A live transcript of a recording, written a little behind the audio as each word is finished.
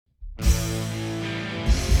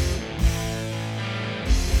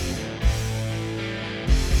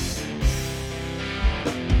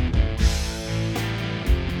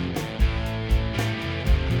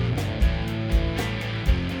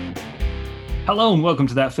Hello and welcome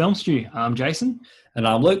to That Film Stew. I'm Jason. And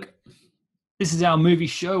I'm Luke. This is our movie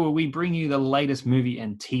show where we bring you the latest movie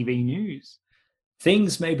and TV news.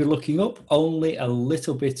 Things may be looking up, only a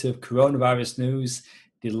little bit of coronavirus news,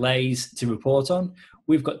 delays to report on.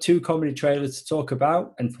 We've got 2 comedy trailers to talk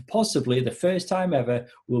about, and for possibly the first time ever,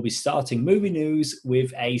 we'll be starting movie news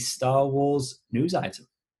with a Star Wars news item.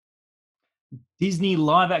 Disney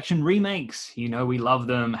live-action remakes. You know we love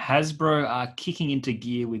them. Hasbro are kicking into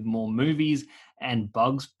gear with more movies, and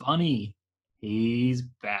Bugs Bunny, he's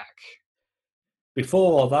back.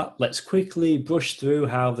 Before all that, let's quickly brush through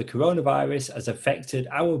how the coronavirus has affected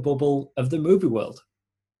our bubble of the movie world.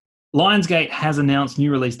 Lionsgate has announced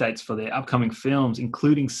new release dates for their upcoming films,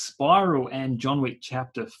 including Spiral and John Wick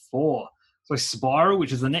Chapter 4. So Spiral,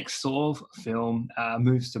 which is the next Saw film,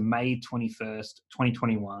 moves to May 21st,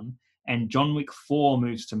 2021. And John Wick 4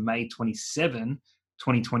 moves to May 27,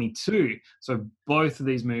 2022. So both of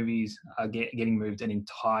these movies are getting moved an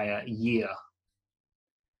entire year.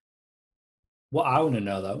 What I want to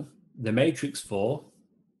know, though, The Matrix 4,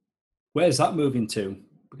 where's that moving to?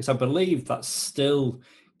 Because I believe that's still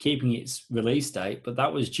keeping its release date, but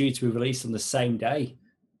that was due to be released on the same day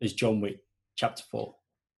as John Wick Chapter 4.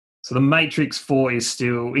 So The Matrix 4 is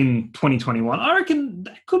still in 2021. I reckon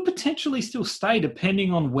that could potentially still stay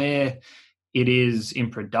depending on where it is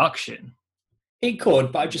in production. It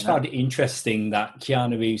could, but I just found it interesting that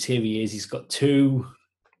Keanu Reeves, here he is, he's got 2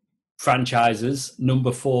 franchises,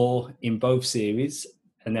 number 4 in both series,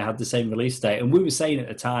 and they had the same release date. And we were saying at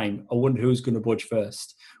the time, I wonder who's going to budge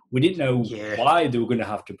first. We didn't know why they were going to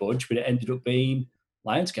have to budge, but it ended up being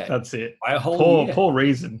Lionsgate. That's it. By a whole year. Poor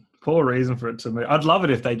reason for it to move. I'd love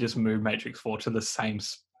it if they just moved Matrix 4 to the same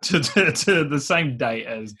to the same date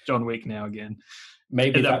as John Wick now again.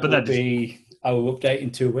 Maybe that will be our update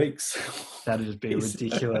in 2 weeks. That'd just be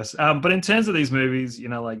ridiculous. But in terms of these movies, you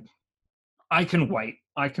know, like I can wait.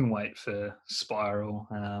 I can wait for Spiral.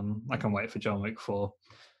 I can wait for John Wick 4.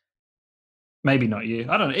 Maybe not you.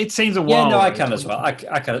 I don't know. It seems a while. Yeah, no, I can as well. I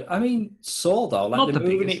can. I mean, Saw though, like they're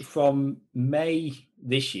moving it from May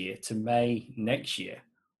this year to May next year.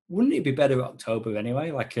 Wouldn't it be better October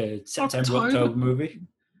anyway, like a September, October movie?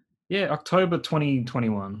 Yeah, October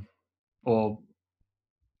 2021 or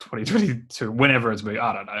 2022, whenever it's movie.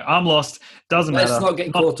 I don't know. I'm lost. Doesn't matter. Let's not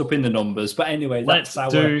get caught up in the numbers. But anyway, that's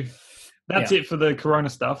it for the Corona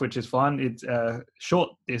stuff, which is fun. It's short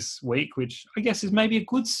this week, which I guess is maybe a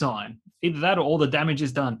good sign. Either that or all the damage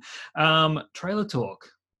is done. Trailer talk.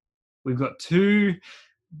 We've got 2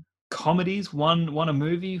 comedies, one a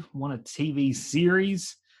movie, one a TV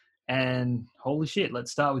series. And holy shit,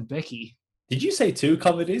 let's start with Becky. Did you say 2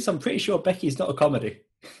 comedies? I'm pretty sure Becky's not a comedy.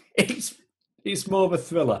 It's more of a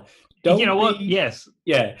thriller. You know what? Yes.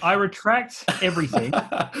 Yeah. I retract everything.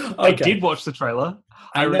 Okay. I did watch the trailer.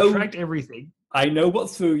 I retract everything. I know what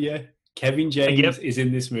threw you. Kevin James is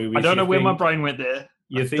in this movie. I don't know where my brain went there.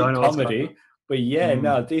 You think comedy, but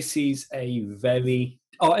no, this is a very...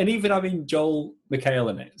 Oh, and even having Joel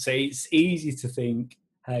McHale in it. So it's easy to think,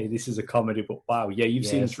 hey, this is a comedy, but wow, yeah, you've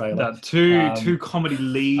seen the trailer. Two comedy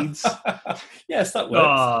leads. Yes, that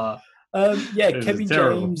works. Kevin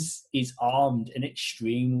James is armed and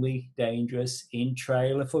extremely dangerous in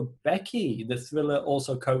trailer for Becky. The thriller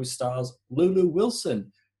also co-stars Lulu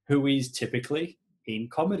Wilson, who is typically in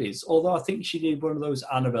comedies, although I think she did one of those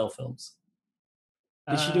Annabelle films.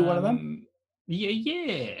 Did she do one of them?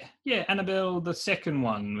 Yeah. Annabelle, the second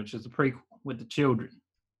one, which is the prequel with the children.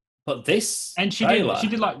 But this and she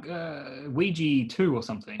did like Ouija 2 or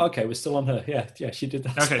something. Okay, we're still on her. Yeah, she did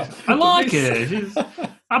that. Okay, I like her. She's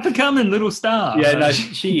up and coming little star. Yeah, no,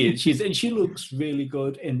 she is. She looks really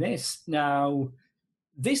good in this. Now,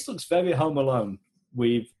 this looks very Home Alone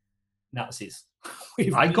with Nazis.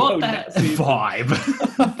 I got that Nazis.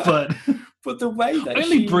 Vibe, but the way that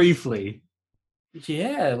only briefly.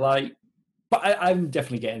 Yeah, but I'm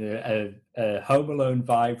definitely getting a Home Alone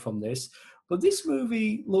vibe from this. But this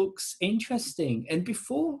movie looks interesting. And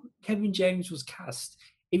before Kevin James was cast,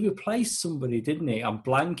 he replaced somebody, didn't he? I'm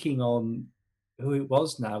blanking on who it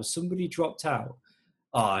was now. Somebody dropped out.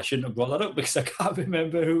 Oh, I shouldn't have brought that up because I can't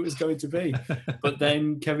remember who it was going to be. But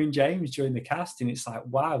then Kevin James joined the cast, and it's like,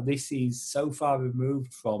 wow, this is so far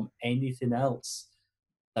removed from anything else.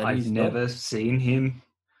 I've never seen him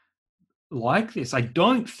like this. I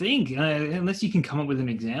don't think, unless you can come up with an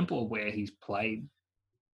example where he's played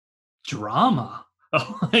drama,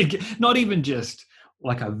 like not even just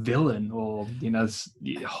like a villain or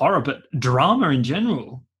horror, but drama in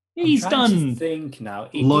general. He's done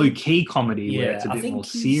low key comedy where it's a bit more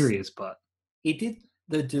serious, but he did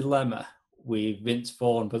The Dilemma with Vince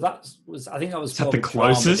Vaughn, but I think that was Is that more the of a dramedy.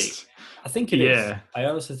 closest? I think it is. Yeah. I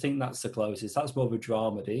also think that's the closest. That's more of a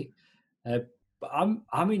dramedy. But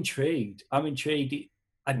I'm intrigued. I'm intrigued.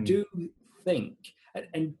 I do think,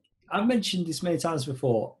 and I've mentioned this many times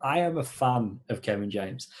before, I am a fan of Kevin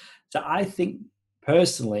James. So I think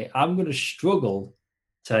personally, I'm going to struggle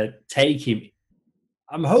to take him.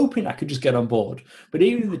 I'm hoping I could just get on board. But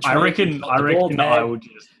even in the trailer, I would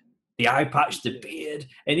just the eye patch, the beard,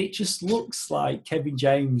 and it just looks like Kevin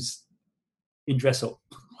James in dress up.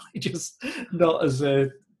 Just not as a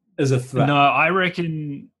threat. No, I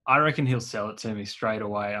reckon he'll sell it to me straight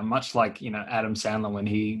away. I'm much like, Adam Sandler when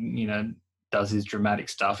he, does his dramatic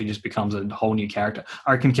stuff. He just becomes a whole new character.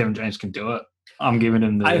 I reckon Kevin James can do it. I'm giving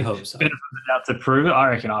him the I hope so. benefit of the doubt to prove it. I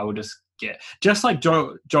reckon I will just like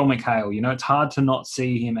Joel McHale, it's hard to not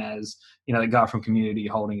see him as, the guy from Community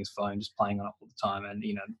holding his phone, just playing on it all the time. And,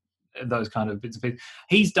 those kind of bits and pieces.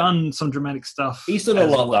 He's done some dramatic stuff. He's done a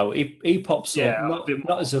lot though. He pops up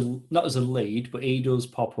not as a lead, but he does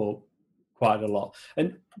pop up quite a lot.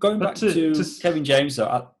 And going back to Kevin James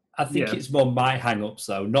though, I think it's more my hang-ups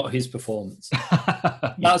though, not his performance.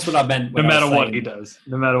 That's what I meant. No matter what he does.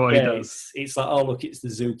 It's like, oh look, it's the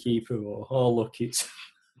zookeeper, or oh look, it's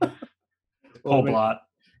Paul Blart.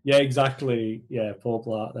 Yeah, exactly. Yeah, Paul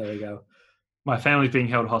Blart. There we go. My family's being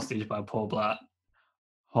held hostage by Paul Blart.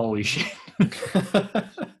 Holy shit.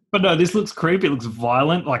 But no, this looks creepy. It looks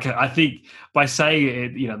violent. Like, I think by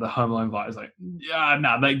saying it, the Home Alone vibe is like,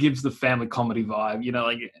 that gives the family comedy vibe.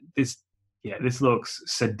 Like this looks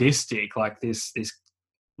sadistic. Like this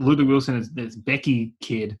Ludwig Wilson is this Becky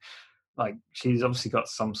kid. Like, she's obviously got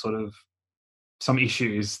some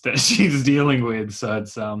issues that she's dealing with. So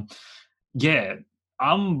it's,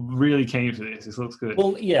 I'm really keen for this. This looks good.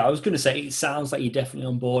 Well, yeah, I was going to say, it sounds like you're definitely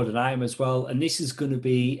on board, and I am as well. And this is going to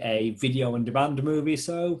be a video on demand movie.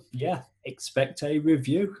 So, yeah, expect a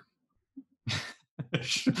review.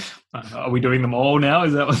 Are we doing them all now?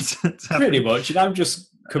 Is that what's happening? Pretty much. And I'm just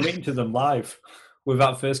committing to them live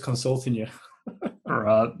without first consulting you. All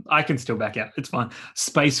right. I can still back out. It's fine.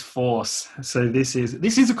 Space Force. So this is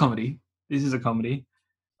a comedy. This is a comedy.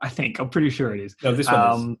 I think. I'm pretty sure it is. No, this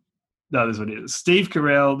one is. No, this is what it is. Steve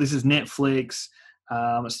Carell. This is Netflix.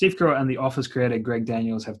 Steve Carell and The Office creator Greg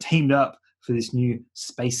Daniels have teamed up for this new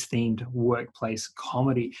space-themed workplace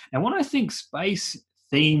comedy. And when I think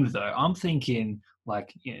space-themed, though, I'm thinking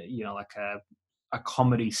like, like a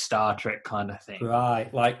comedy Star Trek kind of thing.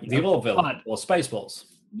 Right, like The Orville or Spaceballs.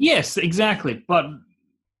 Yes, exactly. But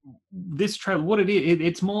this trailer, what it is,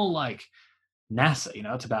 it's more like NASA.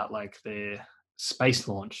 It's about like their space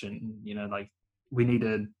launch, and like we need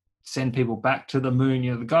to send people back to the moon.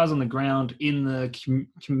 The guys on the ground in the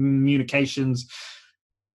communications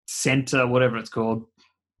center, whatever it's called.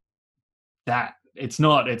 That it's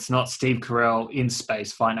not Steve Carell in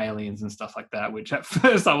space fighting aliens and stuff like that. Which at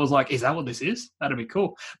first I was like, is that what this is? That'd be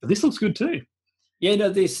cool. But this looks good too. Yeah, no,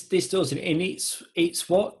 this does, and it's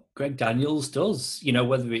what Greg Daniels does.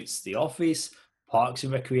 Whether it's The Office, Parks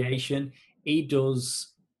and Recreation, he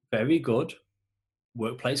does very good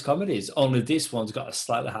workplace comedies. Only this one's got a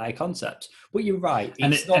slightly higher concept. But you're right,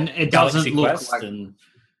 it doesn't look like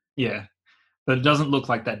but it doesn't look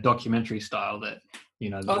like that documentary style that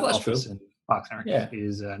The Office and Parks and Recreation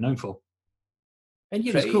is known for. And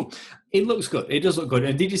it's cool. It looks good. It does look good.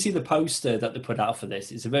 And did you see the poster that they put out for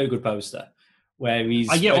this? It's a very good poster. Where he's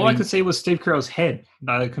all I could see was Steve Carell's head.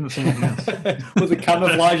 No, I couldn't see anything else. Well, the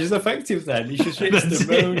camouflage is effective then. He just hits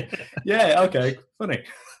the moon. Yeah, okay, funny.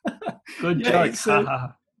 Good joke.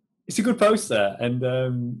 It's a good poster,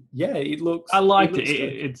 and it looks. I liked it.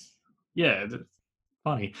 It's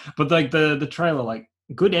funny, but like the trailer, like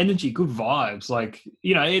good energy, good vibes. Like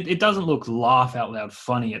it doesn't look laugh out loud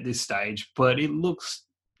funny at this stage, but it looks.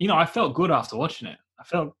 I felt good after watching it. I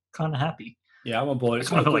felt kind of happy. Yeah, I'm on board. It's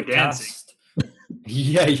kind of like dancing.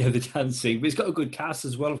 Yeah, the dancing. But it's got a good cast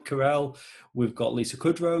as well of Carell. We've got Lisa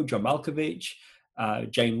Kudrow, John Malkovich,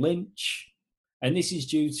 Jane Lynch. And this is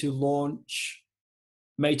due to launch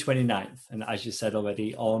May 29th. And as you said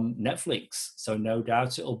already, on Netflix. So no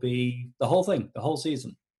doubt it'll be the whole thing, the whole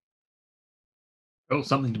season. Oh,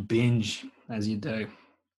 something to binge, as you do.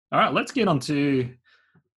 All right, let's get on to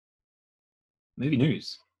movie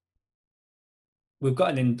news. We've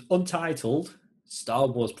got an untitled Star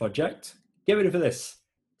Wars project. Get ready for this.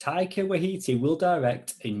 Taika Waititi will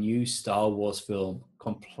direct a new Star Wars film,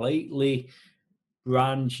 completely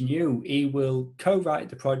brand new. He will co-write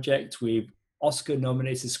the project with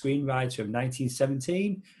Oscar-nominated screenwriter of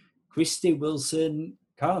 1917, Krysty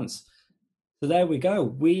Wilson-Cairns. So there we go.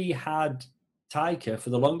 We had Taika for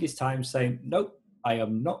the longest time saying, nope, I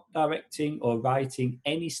am not directing or writing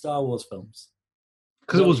any Star Wars films.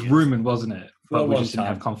 Because it was Yes. rumored, wasn't it? For a But we long just didn't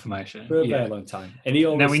have time. confirmation. For a Yeah. very long time. And he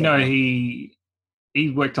always Now we said know that. he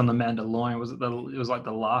worked on The Mandalorian. It was like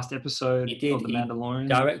the last episode He did. of The He Mandalorian?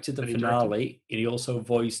 directed the that he finale, and he also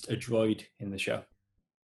voiced a droid in the show.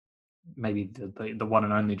 Maybe the one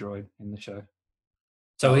and only droid in the show.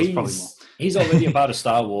 So Oh, it's probably more. he's already a part of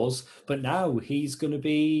Star Wars, but now he's going to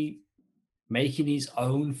be making his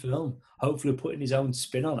own film, hopefully putting his own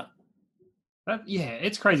spin on it. Yeah,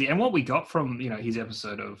 it's crazy. And what we got from his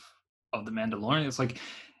episode of The Mandalorian, it's like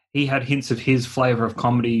he had hints of his flavor of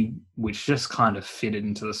comedy, which just kind of fitted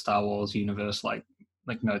into the Star Wars universe like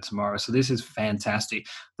no tomorrow. So this is fantastic.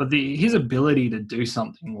 But his ability to do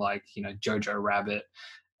something like Jojo Rabbit,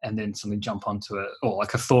 and then suddenly jump onto it, or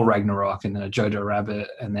like a Thor Ragnarok, and then a Jojo Rabbit,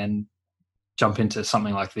 and then jump into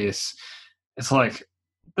something like this. It's like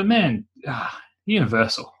the man,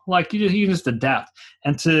 universal. Like you just adapt,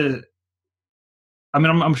 and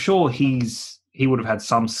I'm sure he would have had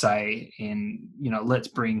some say in let's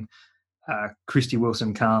bring Christy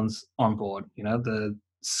Wilson Cairns on board. The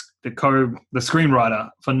screenwriter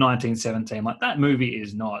for 1917. Like that movie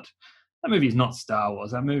is not Star Wars.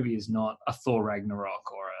 That movie is not a Thor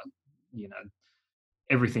Ragnarok or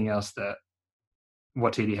everything else that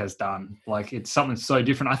Watiti has done. Like it's something so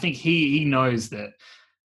different. I think he knows that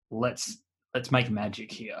let's make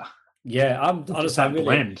magic here. Yeah, I'm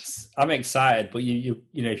honestly I'm excited, but you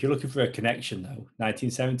if you're looking for a connection though,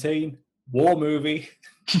 1917 war movie.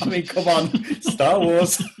 I mean, come on, Star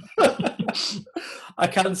Wars. I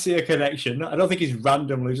can't see a connection. I don't think he's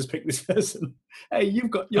randomly just picked this person. Hey,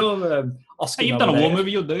 you've got your Oscar. Hey, you've done a war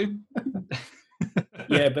movie, you'll do.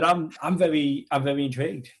 Yeah, but I'm very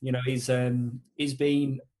intrigued. He's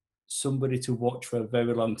been somebody to watch for a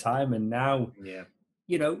very long time, and now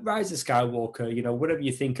Rise of Skywalker. Whatever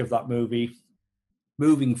you think of that movie,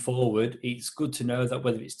 moving forward, it's good to know that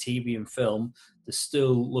whether it's TV and film, they're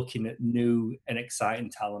still looking at new and exciting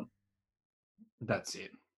talent. That's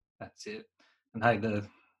it. And hey,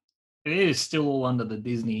 it is still all under the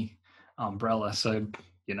Disney umbrella, so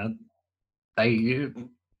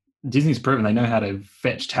Disney's proven they know how to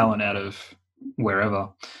fetch talent out of wherever.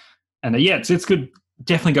 And it's good.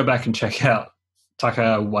 Definitely go back and check out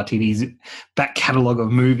Taika Waititi's back catalogue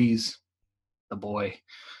of movies. The boy,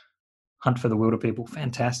 Hunt for the Wilder People,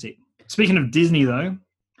 fantastic. Speaking of Disney, though,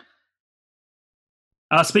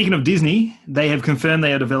 they have confirmed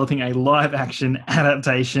they are developing a live-action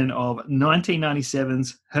adaptation of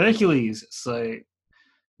 1997's Hercules. So,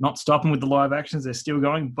 not stopping with the live actions, they're still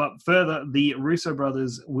going. But further, the Russo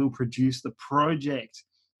brothers will produce the project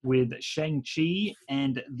with Shang-Chi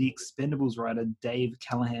and the Expendables writer Dave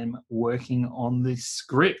Callahan working on the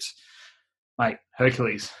script. Mate,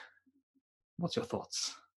 Hercules, what's your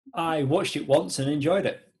thoughts? I watched it once and enjoyed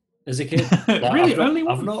it as a kid. Really? Only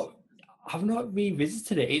once? I've not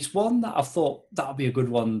revisited it. It's one that I thought that would be a good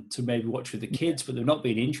one to maybe watch with the kids, but they've not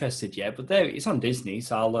been interested yet. But it's on Disney,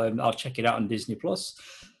 so I'll check it out on Disney Plus.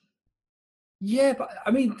 Yeah, but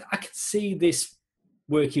I mean, I could see this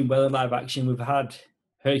working well in live action. We've had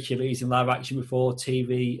Hercules in live action before,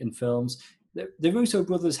 TV and films. The Russo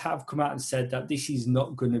brothers have come out and said that this is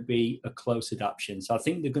not going to be a close adaptation. So I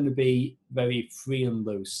think they're going to be very free and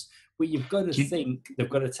loose. But you've got to think they've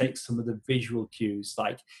got to take some of the visual cues,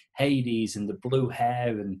 like Hades and the blue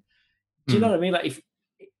hair, and do you know what I mean? Like,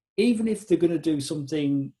 even if they're going to do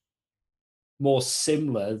something more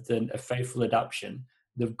similar than a faithful adaptation,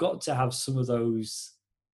 they've got to have some of those.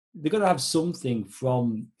 They've got to have something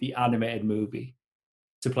from the animated movie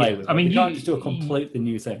to play with. I mean, you can't just do a completely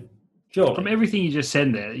new thing. Sure. From everything you just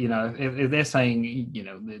said there, if they're saying,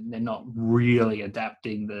 they're not really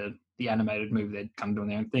adapting the animated movie, they're kind of doing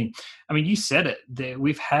their own thing. I mean, you said it.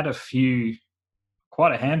 We've had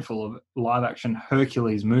quite a handful of live-action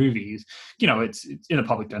Hercules movies. It's in the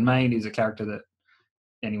public domain. He's a character that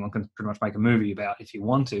anyone can pretty much make a movie about if you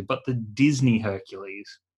want to. But the Disney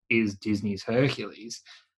Hercules is Disney's Hercules,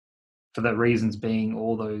 for the reasons being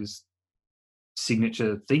all those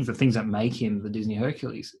signature things, the things that make him the Disney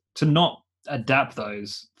Hercules. To not adapt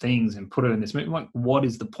those things and put it in this movie, like, what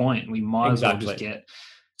is the point? We might as well just get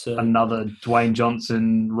another Dwayne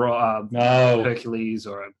Johnson Hercules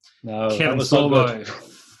or a Kevin Sorbo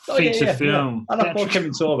feature film. I love more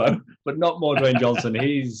Kevin Sorbo, but not more Dwayne Johnson.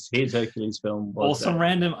 His Hercules film was... Or some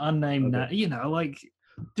random unnamed...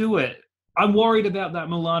 do it. I'm worried about that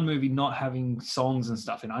Mulan movie not having songs and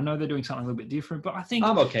stuff in. I know they're doing something a little bit different, but I think...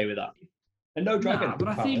 I'm okay with that. And no dragon.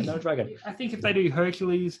 But no dragon. I think if they do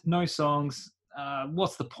Hercules, no songs,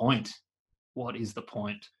 what's the point? What is the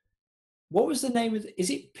point? What was the name of? Is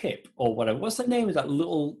it Pip or whatever? What's the name of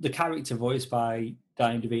the character voiced by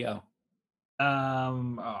Danny DeVito?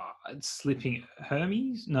 It's Slipping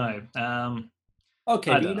Hermes? No.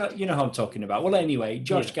 Okay, but you know how I'm talking about. Well, anyway,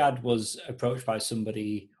 Josh Yeah. Gad was approached by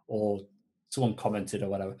somebody or someone commented or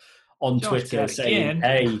whatever on Josh Twitter Gad saying, again.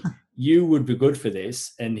 "Hey, you would be good for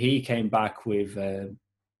this," and he came back with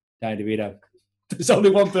Danny DeVito. There's only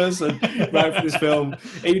one person right for this film,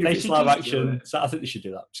 even if it's live action. So I think they should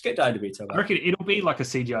do that. Just get Danny DeVito back. I reckon it'll be like a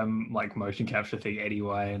CGI like motion capture thing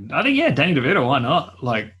anyway, and I think Danny DeVito, why not?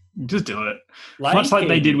 Like, just do it. Much like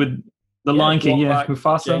they did with the Lion King,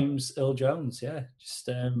 Mufasa. James Earl Jones, just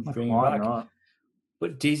bring him back. Not?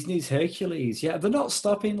 But Disney's Hercules, they're not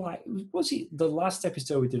stopping. Like, was it the last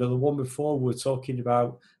episode we did, or the one before? We were talking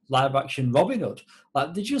about live action Robin Hood.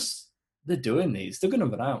 Like, they're doing these. They're going to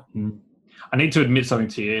run out. I need to admit something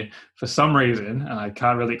to you. For some reason, and I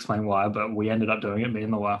can't really explain why, but we ended up doing it. Me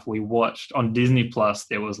and the wife. We watched on Disney Plus.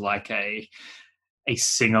 There was like a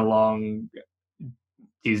sing along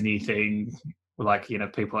Disney thing, like, you know,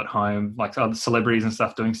 people at home, like other celebrities and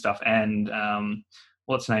stuff doing stuff. And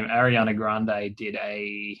what's her name? Ariana Grande did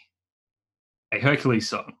a Hercules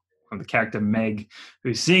song from the character Meg,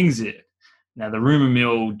 who sings it. Now, the rumor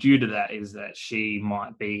mill due to that is that she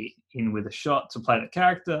might be in with a shot to play the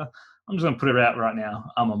character. I'm just going to put it out right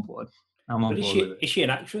now. I'm on board. Is she an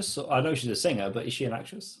actress? I know she's a singer, but is she an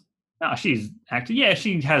actress? No, she's acted. Yeah,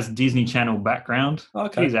 she has Disney Channel background.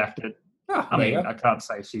 Okay. She's acted. I mean, I can't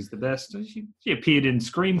say she's the best. She appeared in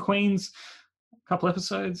Scream Queens, a couple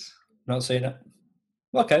episodes. Not seen it.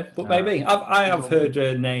 Okay, but maybe. I have heard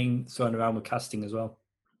her name thrown around with casting as well.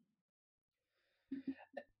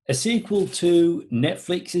 A sequel to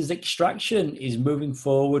Netflix's Extraction is moving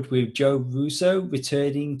forward with Joe Russo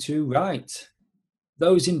returning to write.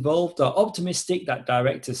 Those involved are optimistic that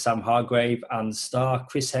director Sam Hargrave and star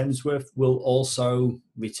Chris Hemsworth will also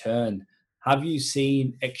return. Have you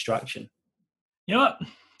seen Extraction? You know what?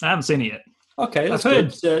 I haven't seen it yet. Okay, that's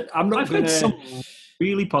good. I've heard some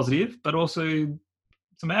really positive, but also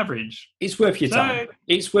some average. It's worth your time.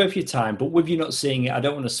 It's worth your time. But with you not seeing it, I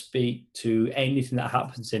don't want to speak to anything that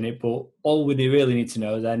happens in it. But all we really need to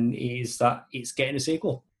know then is that it's getting a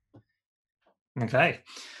sequel. Okay.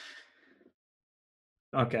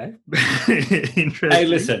 Interesting. Hey,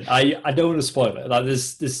 listen, I don't want to spoil it. Like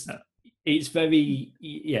this. It's very,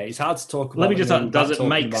 it's hard to talk about. Let me just, does it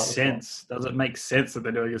make sense? Does it make sense that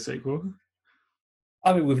they're doing a sequel?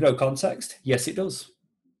 I mean, with no context, yes, it does.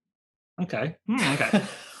 Okay. Okay.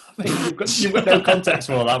 I mean, you've got no context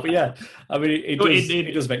for all that, but yeah, I mean,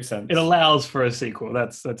 it does make sense. It allows for a sequel.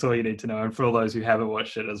 That's all you need to know. And for all those who haven't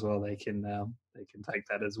watched it as well, they can take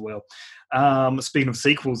that as well. Speaking of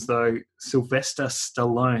sequels, though, Sylvester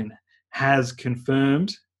Stallone has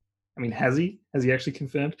confirmed. I mean, has he? Has he actually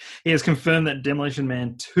confirmed? He has confirmed that Demolition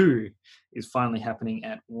Man 2 is finally happening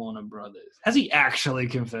at Warner Brothers. Has he actually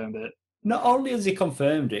confirmed it? Not only has he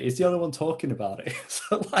confirmed it, he's the only one talking about it.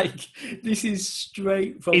 So, like, this is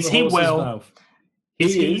straight from the horse's mouth.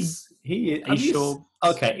 He is. Are you sure?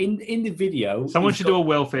 Okay, in the video... Someone should do a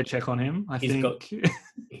welfare check on him, I think.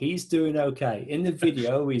 He's doing okay. In the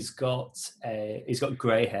video, he's got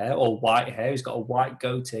grey hair or white hair. He's got a white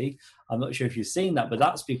goatee. I'm not sure if you've seen that, but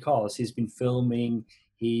that's because he's been filming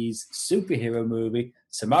his superhero movie,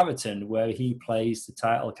 Samaritan, where he plays the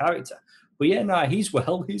title character. But yeah, he's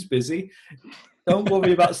well, he's busy. Don't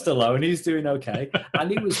worry about Stallone, he's doing okay.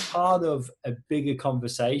 And it was part of a bigger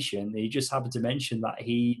conversation. He just happened to mention that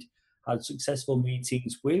he'd had successful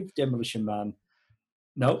meetings with Demolition Man.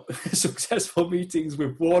 No, successful meetings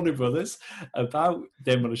with Warner Brothers about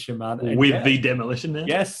Demolition Man. And the Demolition Man?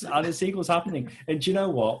 Yes, and a sequel's happening. And do you know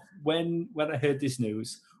what? When I heard this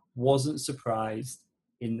news, wasn't surprised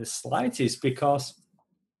in the slightest, because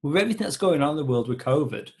with everything that's going on in the world with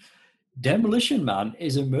COVID, Demolition Man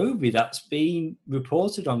is a movie that's been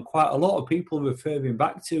reported on quite a lot of people referring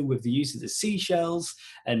back to, with the use of the seashells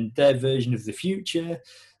and their version of the future.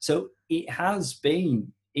 So it has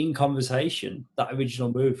been in conversation, that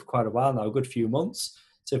original movie, for quite a while now, a good few months.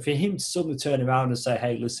 So for him to suddenly turn around and say,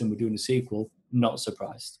 hey, listen, we're doing a sequel, not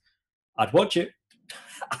surprised. I'd watch it.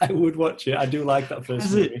 I would watch it. I do like that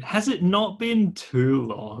first movie. Has it not been too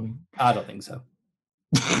long? I don't think so.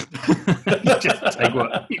 You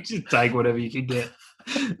just take whatever you can get.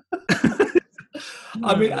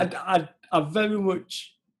 I mean, I very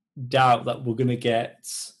much doubt that we're going to get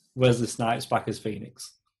Wesley Snipes back as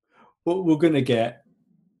Phoenix, but we're going to get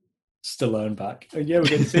Stallone back, and we're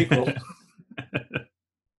getting a sequel.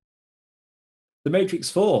 The Matrix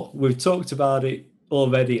 4. We've talked about it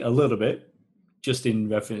already a little bit, just in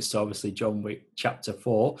reference to obviously John Wick Chapter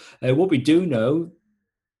 4. What we do know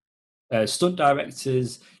stunt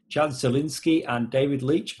directors Chad Zielinski and David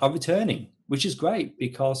Leitch are returning, which is great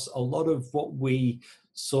because a lot of what we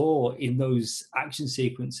saw in those action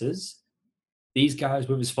sequences, these guys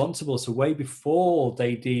were responsible. So way before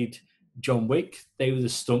they did John Wick, they were the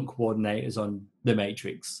stunt coordinators on The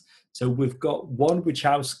Matrix. So we've got one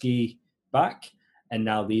Wachowski back, and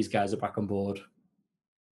now these guys are back on board.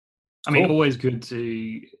 I mean, always good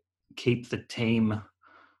to keep the team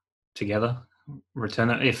together, return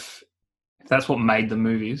it. If that's what made the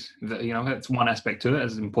movies, that's one aspect to it,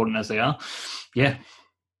 as important as they are. Yeah,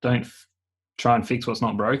 don't try and fix what's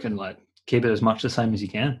not broken. Like, keep it as much the same as you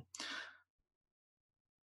can.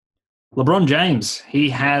 LeBron James, he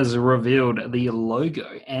has revealed the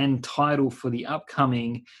logo and title for the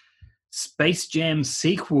upcoming Space Jam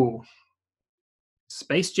sequel,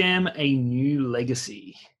 Space Jam: A New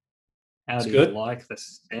Legacy. How do you like the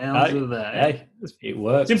sounds of that? Hey, it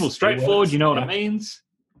works. Simple, straightforward. You know what it means.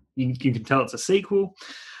 You can tell it's a sequel.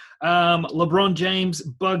 LeBron James,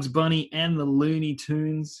 Bugs Bunny, and the Looney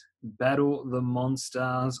Tunes battle the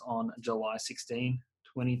Monstars on July 16,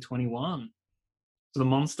 2021. So the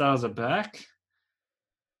Monstars are back.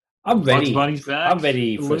 I'm ready. Bugs Bunny's back. I'm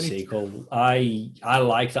ready for a sequel. I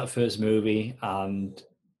like that first movie, and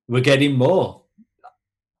we're getting more.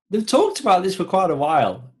 They've talked about this for quite a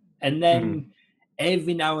while, and then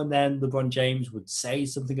every now and then LeBron James would say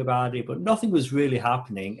something about it, but nothing was really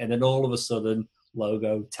happening. And then all of a sudden,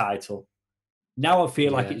 logo, title. Now I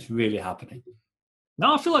feel like it's really happening.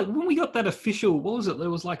 No, I feel like when we got that official, what was it?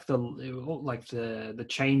 There was like the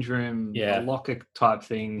change room, the locker type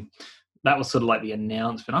thing. That was sort of like the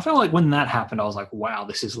announcement. I felt like when that happened, I was like, wow,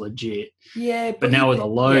 this is legit. Yeah. But now with a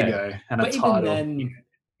logo and a title.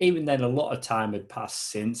 Even then, a lot of time had passed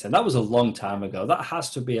since, and that was a long time ago. That has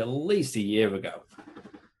to be at least a year ago.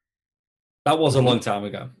 That was a long time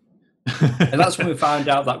ago. And that's when we found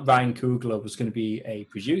out that Ryan Coogler was going to be a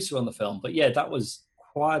producer on the film. But yeah, that was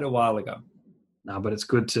quite a while ago. No, but it's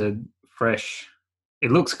good to fresh. It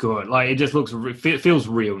looks good. Like, it just feels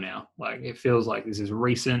real now. Like, it feels like this is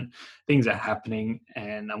recent. Things are happening,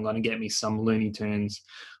 and I'm going to get me some Looney Tunes.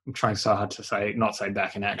 I'm trying so hard to not say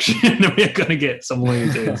back in action. We're going to get some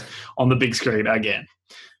Looney Tunes on the big screen again.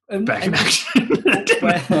 Back in action.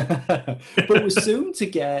 But we're soon to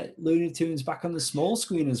get Looney Tunes back on the small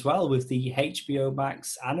screen as well with the HBO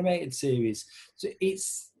Max animated series. So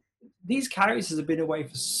these characters have been away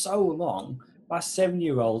for so long. My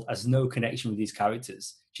 7-year-old has no connection with these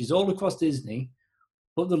characters. She's all across Disney.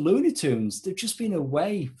 But the Looney Tunes, they've just been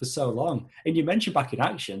away for so long. And you mentioned Back in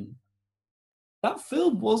Action. That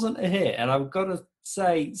film wasn't a hit. And I've got to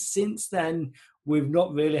say, since then, we've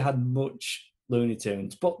not really had much Looney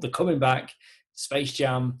Tunes. But they're coming back. Space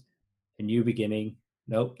Jam, A New Beginning.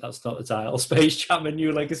 Nope, that's not the title. Space Jam: A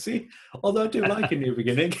New Legacy. Although I do like A New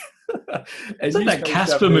Beginning. It's like that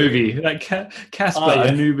Casper movie. That Casper,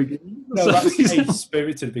 A New Beginning. No, that's A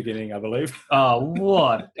Spirited Beginning, I believe. Oh,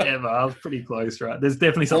 whatever. I was pretty close, right? There's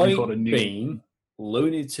definitely something called A New Beginning.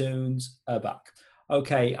 Looney Tunes are back.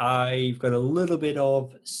 Okay, I've got a little bit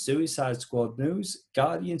of Suicide Squad news.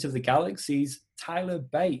 Guardians of the Galaxy's Tyler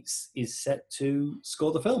Bates is set to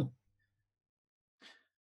score the film.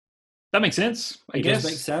 That makes sense, I guess. It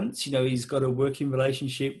does make sense. He's got a working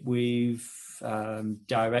relationship with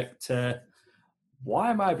director.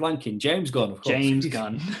 Why am I blanking? James Gunn, of course. James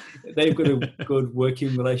Gunn. They've got a good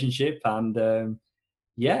working relationship, and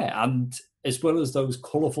and as well as those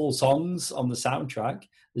colourful songs on the soundtrack,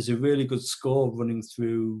 there's a really good score running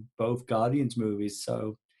through both Guardians movies.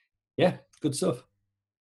 So, yeah, good stuff.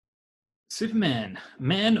 Superman,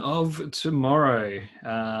 Man of Tomorrow.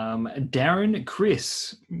 Darren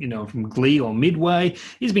Criss, from Glee or Midway,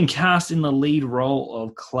 he's been cast in the lead role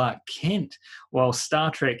of Clark Kent, while Star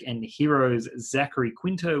Trek and Heroes Zachary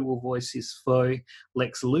Quinto will voice his foe,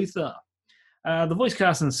 Lex Luthor. The voice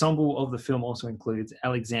cast ensemble of the film also includes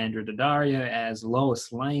Alexandra Daddario as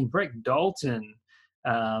Lois Lane, Brett Dalton,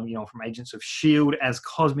 from Agents of S.H.I.E.L.D. as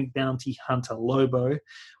Cosmic Bounty Hunter Lobo,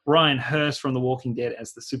 Ryan Hurst from The Walking Dead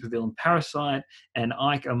as the supervillain Parasite, and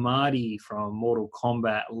Ike Amadi from Mortal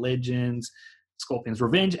Kombat Legends, Scorpion's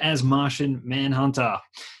Revenge as Martian Manhunter.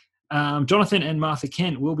 Jonathan and Martha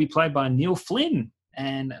Kent will be played by Neil Flynn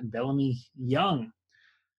and Bellamy Young.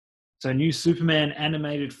 So, new Superman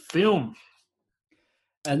animated film.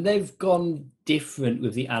 And they've gone different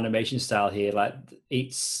with the animation style here. Like,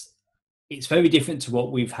 it's very different to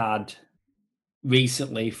what we've had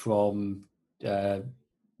recently from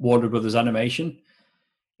Warner Brothers Animation.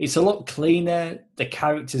 It's a lot cleaner. The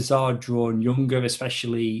characters are drawn younger,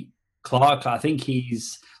 especially Clark. I think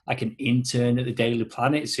he's like an intern at the Daily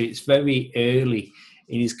Planet, so it's very early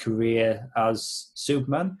in his career as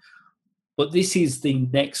Superman. But this is the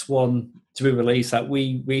next one to be released. Like,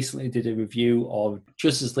 we recently did a review of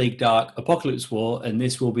Justice League Dark Apocalypse War, and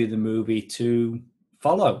this will be the movie to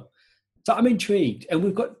follow. So I'm intrigued. And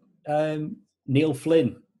we've got Neil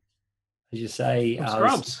Flynn, as you say, From as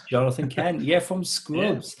Scrubs. Jonathan Kent. Yeah, from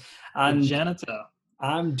Scrubs. And The janitor.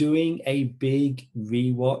 I'm doing a big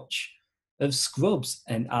rewatch of Scrubs,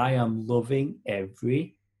 and I am loving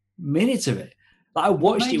every minute of it. Like, I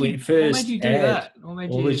watched it when it first What made you do aired that?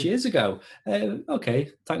 all those years ago.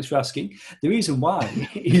 Okay, thanks for asking. The reason why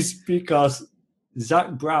is because Zach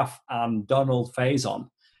Braff and Donald Faison,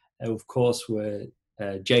 who of course were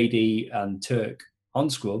JD and Turk on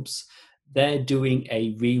Scrubs, they're doing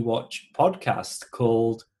a rewatch podcast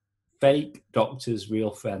called Fake Doctors,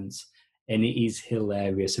 Real Friends. And it is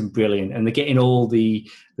hilarious and brilliant. And they're getting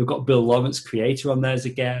they've got Bill Lawrence, creator, on there as a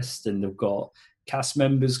guest, and they've got cast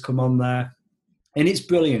members come on there. And it's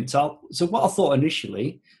brilliant. So what I thought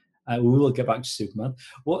initially, we will get back to Superman.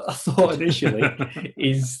 What I thought initially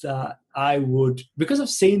is that I would, because I've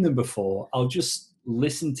seen them before, I'll just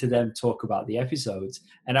listen to them talk about the episodes.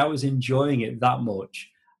 And I was enjoying it that much.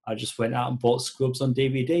 I just went out and bought Scrubs on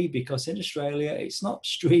DVD because in Australia, it's not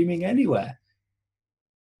streaming anywhere.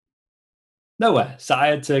 Nowhere. So I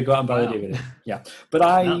had to go out and buy the DVD. Yeah. But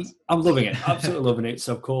I'm loving it. Absolutely loving it.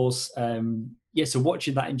 So, of course, so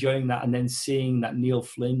watching that, enjoying that, and then seeing that Neil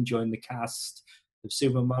Flynn join the cast of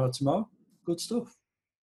Superman tomorrow, good stuff.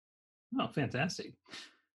 Oh, fantastic.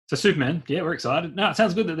 So Superman, yeah, we're excited. No, it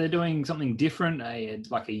sounds good that they're doing something different,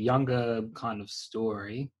 like a younger kind of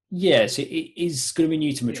story. Yes, it is going to be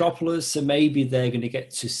new to Metropolis, so maybe they're going to get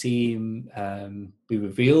to see him be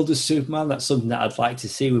revealed as Superman. That's something that I'd like to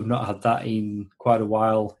see. We've not had that in quite a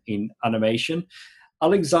while in animation.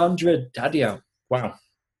 Alexandra Daddario, wow.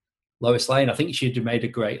 Lois Lane, I think she'd have made a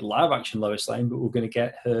great live-action Lois Lane, but we're going to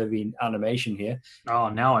get her in animation here. Oh,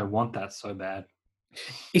 now I want that so bad.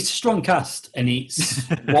 It's a strong cast, and it's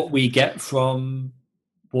what we get from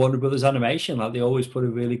Warner Brothers Animation. Like, they always put a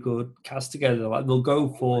really good cast together. Like, they'll go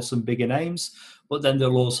for some bigger names, but then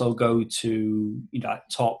they'll also go to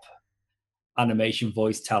top animation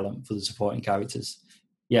voice talent for the supporting characters.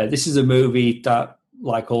 Yeah, this is a movie that,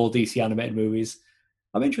 like all DC animated movies,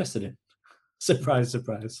 I'm interested in. Surprise,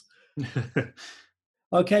 surprise.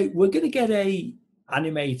 Okay, we're going to get a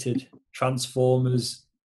animated Transformers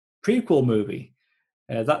prequel movie.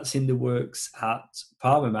 That's in the works at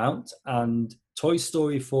Paramount, and Toy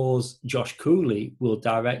Story 4's Josh Cooley will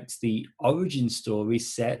direct the origin story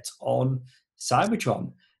set on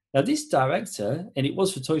Cybertron. Now, this director, and it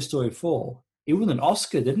was for Toy Story 4, he won an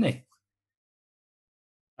Oscar, didn't he?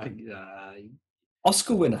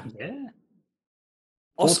 Oscar winner. Yeah.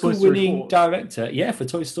 Oscar-winning director, for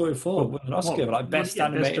Toy Story 4, won an Oscar, best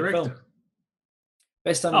animated film.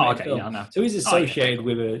 Best animated film. Yeah, I know. So he's associated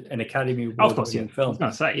with an Academy Award-winning film. I was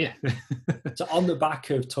going to say, yeah. So on the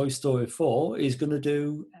back of Toy Story 4, he's going to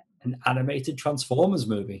do an animated Transformers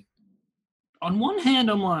movie. On one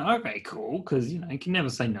hand, I'm like, okay, cool, because, you can never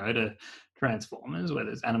say no to Transformers,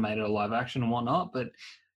 whether it's animated or live action and whatnot. But,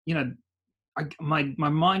 my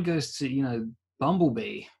mind goes to,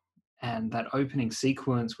 Bumblebee and that opening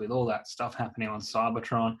sequence with all that stuff happening on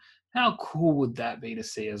Cybertron. How cool would that be to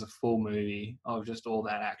see as a full movie of just all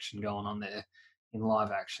that action going on there in live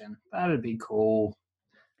action? That'd be cool.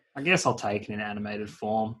 I guess I'll take it in animated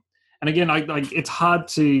form. And again, it's hard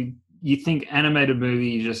to, you think animated movie,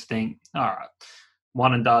 you just think, all right,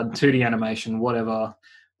 one and done, 2D animation, whatever.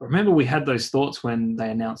 But remember, we had those thoughts when they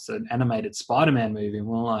announced an animated Spider-Man movie, and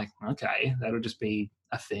we're like, okay, that'll just be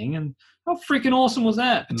a thing. And how freaking awesome was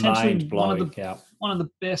that? Potentially one of the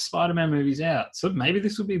best Spider-Man movies out. So maybe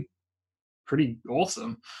this would be pretty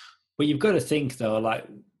awesome. But you've got to think, though, like,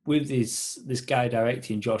 with this guy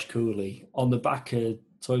directing, Josh Cooley, on the back of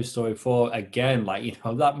Toy Story 4, again,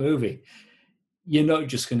 that movie, you're not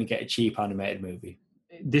just going to get a cheap animated movie.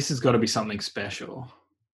 This has got to be something special.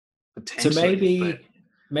 Potentially. So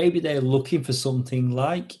maybe they're looking for something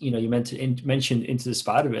like, you mentioned Into the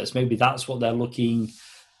Spider-Verse. Maybe that's what they're looking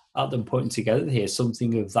at them putting together here,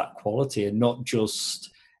 something of that quality, and not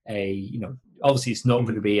just obviously it's not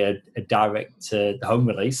going to be a direct home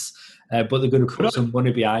release, but they're going to put some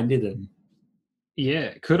money behind it. And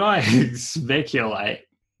yeah, could I speculate?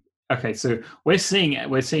 Okay, so we're seeing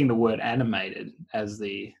the word animated as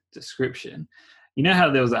the description. You know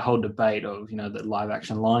how there was that whole debate of, the live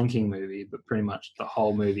action Lion King movie, but pretty much the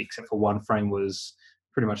whole movie except for one frame was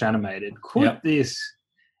pretty much animated. Could this,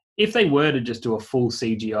 if they were to just do a full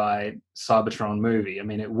CGI Cybertron movie, I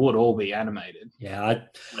mean, it would all be animated. Yeah,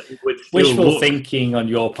 wishful thinking on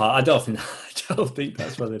your part. I don't think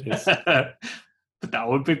that's what it is. But that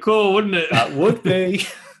would be cool, wouldn't it? That would be.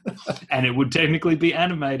 And it would technically be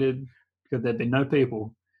animated because there'd be no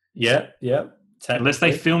people. Yeah. Unless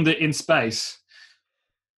they filmed it in space.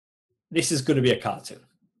 This is going to be a cartoon.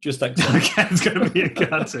 Just like okay, it's going to be a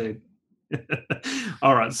cartoon.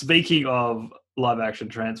 All right. Speaking of live-action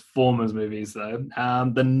Transformers movies, though,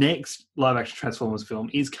 the next live-action Transformers film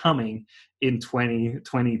is coming in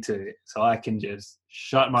 2022. So I can just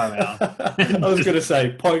shut my mouth. I was going to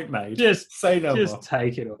say, point made. Just say no more. Just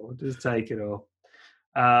take it all. Just take it all.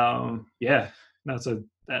 Yeah. No, so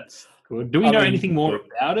that's good. Do we know anything more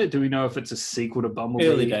about it? Do we know if it's a sequel to Bumblebee?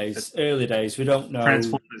 Early days. We don't know.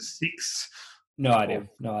 Transformers 6? No idea.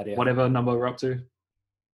 Whatever number we're up to.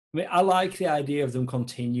 I mean, I like the idea of them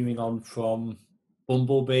continuing on from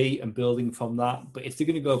Bumblebee and building from that. But if they're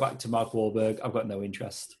going to go back to Mark Wahlberg, I've got no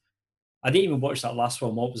interest. I didn't even watch that last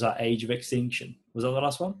one. What was that? Age of Extinction. Was that the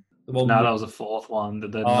last one? That was the fourth one.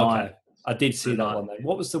 Okay. I did see that one then.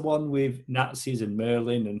 What was the one with Nazis and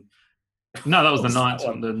Merlin? And no, that was the ninth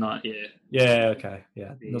one. The night, yeah. Yeah, okay.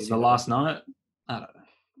 Yeah. The last night? I don't know.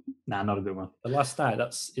 Nah, not a good one. The last night,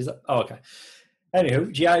 oh, okay.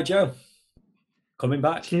 Anywho, G.I. Joe. Coming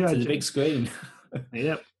back to the big screen.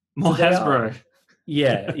 Yep. More Hasbro.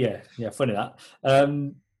 Yeah. Funny that.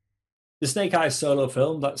 The Snake Eyes solo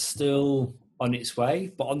film, that's still on its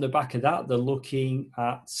way. But on the back of that, they're looking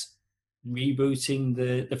at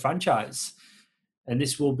rebooting the franchise. And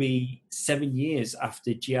this will be 7 years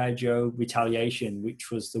after G.I. Joe Retaliation,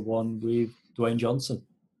 which was the one with Dwayne Johnson.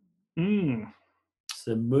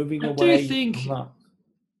 So moving away from that.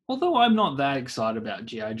 Although I'm not that excited about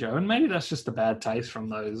G.I. Joe, and maybe that's just a bad taste from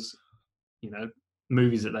those,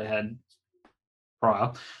 movies that they had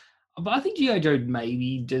prior. But I think G.I. Joe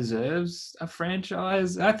maybe deserves a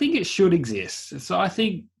franchise. I think it should exist. So I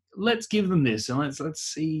think let's give them this and let's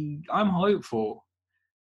see. I'm hopeful,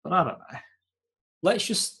 but I don't know. Let's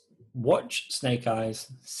just watch Snake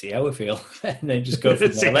Eyes, see how we feel, and then just go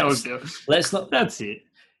from there. Let's not. That's it.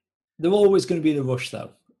 They're always going to be in a rush,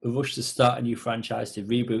 though. A rush to start a new franchise, to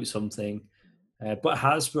reboot something. But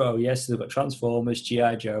Hasbro, yes, they've got Transformers,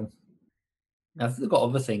 G.I. Joe. I think they've got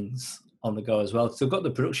other things on the go as well. They've got the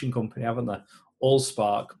production company, haven't they?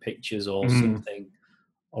 Allspark Pictures or something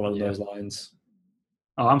along those lines.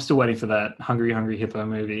 Oh, I'm still waiting for that Hungry Hungry Hippo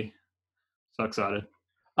movie. So excited.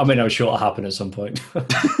 I mean, I'm sure it'll happen at some point.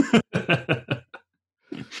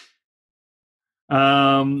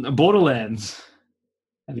 Borderlands.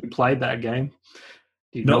 Have you played that game?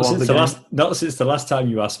 Not since the last time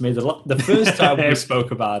you asked me. The first time we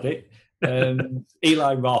spoke about it,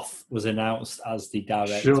 Eli Roth was announced as the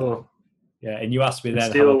director. Sure. Yeah, and you asked me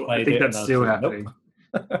then how I played it. I think that's still happening.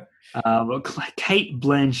 Nope. Kate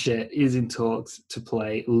Blanchett is in talks to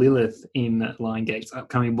play Lilith in Lionsgate's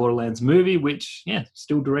upcoming Borderlands movie, which,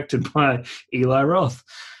 still directed by Eli Roth.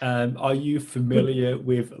 Are you familiar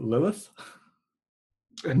with Lilith?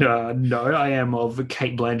 No, I am of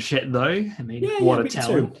Kate Blanchett, though. I mean, what a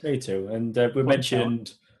talent. Me too. And we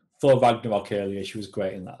mentioned Thor Ragnarok earlier. She was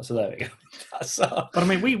great in that. So there we go. But I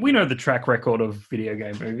mean, we know the track record of video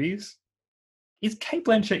game movies. Is Kate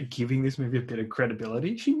Blanchett giving this movie a bit of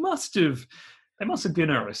credibility? They must have given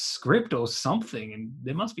her a script or something, and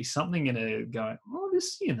there must be something in her going,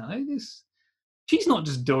 this. She's not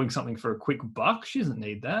just doing something for a quick buck. She doesn't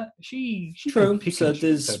need that. She True. Pick so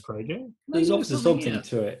there's project. There's obviously something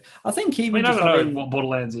to it. I think I don't know what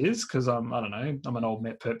Borderlands is because I don't know. I'm an old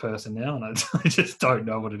person now, and I just don't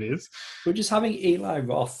know what it is. We're just having Eli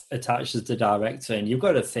Roth attached as the director, and you've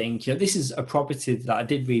got to think, this is a property that I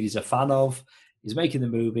did read he's a fan of. He's making the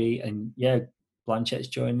movie, and Blanchett's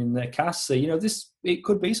joining the cast. So it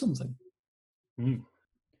could be something.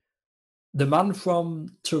 The Man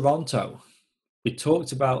from Toronto. We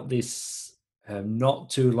talked about this not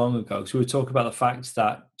too long ago. So we were talking about the fact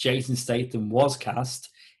that Jason Statham was cast.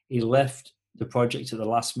 He left the project at the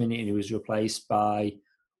last minute and he was replaced by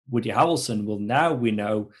Woody Harrelson. Well, now we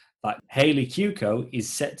know that Hayley Kiyoko is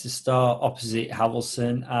set to star opposite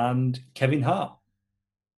Harrelson and Kevin Hart.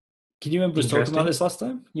 Can you remember us talking about this last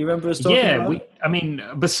time? You remember us talking about it? I mean,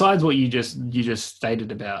 besides what you just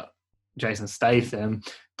stated about Jason Statham,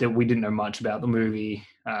 that we didn't know much about the movie.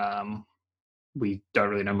 We don't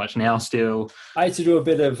really know much now still. I had to do a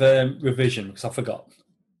bit of revision because I forgot.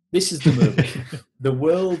 This is the movie. The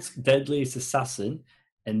world's deadliest assassin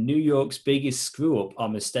and New York's biggest screw-up are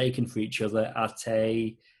mistaken for each other at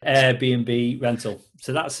a Airbnb rental.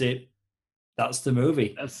 So that's it. That's the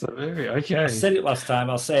movie. That's the movie, okay. I said it last time.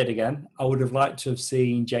 I'll say it again. I would have liked to have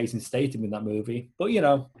seen Jason Statham in that movie. But,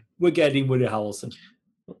 we're getting Woody Harrelson.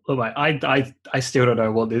 Look, mate, I still don't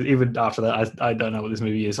know what this, even after that, I don't know what this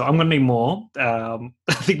movie is. So I'm going to need more. I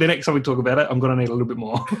think the next time we talk about it, I'm going to need a little bit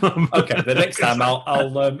more. Okay, the next time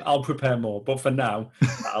I'll prepare more. But for now,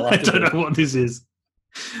 I'll I have to don't know what this is.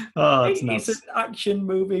 Oh, it's It's an nuts. action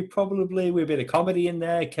movie, probably with a bit of comedy in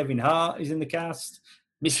there. Kevin Hart is in the cast.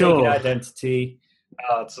 Mistaken Sure. Identity.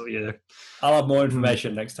 So yeah. I'll have more Hmm.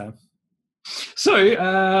 information next time.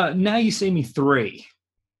 So Now You See Me 3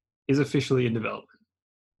 is officially in development.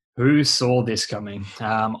 Who saw this coming?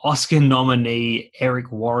 Oscar nominee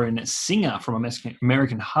Eric Warren Singer from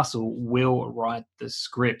American Hustle will write the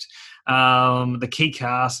script. The key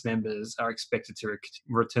cast members are expected to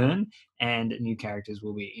return, and new characters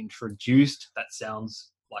will be introduced. That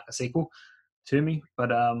sounds like a sequel to me,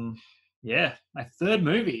 but yeah, my third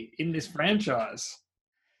movie in this franchise.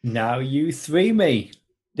 Now You Three Me.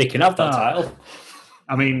 They can have that title.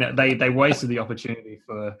 I mean, they wasted the opportunity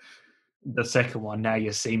for the second one. Now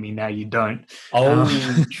You See Me, Now You Don't.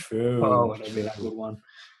 True. Oh, that'd be that good one.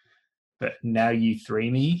 But Now You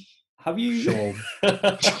Three Me. Have you? Sure.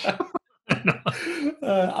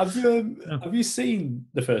 Have you seen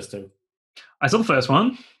the first two? I saw the first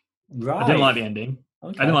one. Right. I didn't like the ending.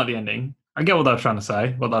 Okay. I didn't like the ending. I get what they were trying to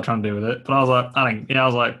say, what they were trying to do with it, but I was like, I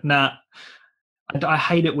was like, nah. I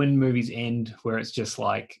hate it when movies end where it's just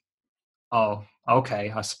like, oh,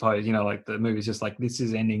 okay, I suppose, like the movie's just like, this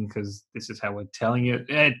is ending because this is how we're telling it.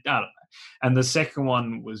 I don't know. And the second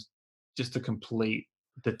one was just a complete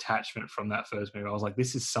detachment from that first movie. I was like,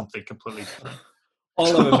 this is something completely different.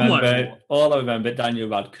 All I remember, Daniel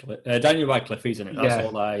Radcliffe, isn't it? That's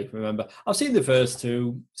all I remember. I've seen the first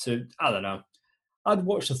two, so I don't know. I'd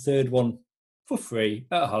watch the third one for free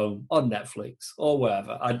at home on Netflix or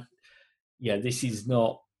wherever. This is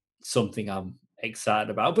not something I'm excited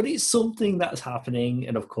about, but it's something that's happening,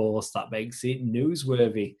 and of course that makes it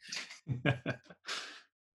newsworthy.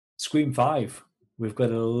 Scream 5, we've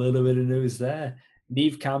got a little bit of news there.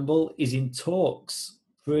 Neve Campbell is in talks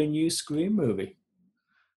for a new Scream movie.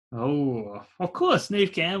 Oh, of course,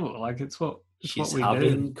 Neve Campbell. Like it's what we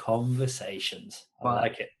having do. Conversations. I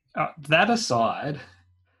like it. That aside,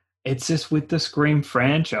 it's just with the Scream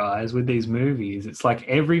franchise, with these movies, it's like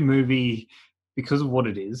every movie, because of what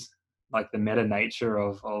it is, like the meta nature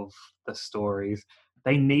of the stories,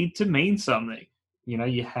 they need to mean something.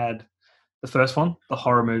 You had the first one, the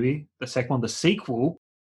horror movie, the second one, the sequel,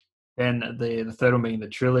 then the third one being the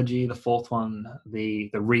trilogy, the fourth one,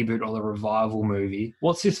 the reboot or the revival movie.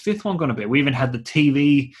 What's this fifth one going to be? We even had the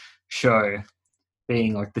TV show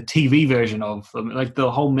being like the TV version of like the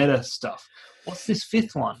whole meta stuff. What's this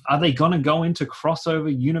fifth one? Are they going to go into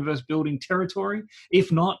crossover universe building territory?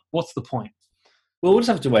 If not, what's the point? Well, we'll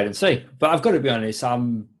just have to wait and see. But I've got to be honest,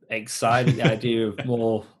 I'm excited the idea of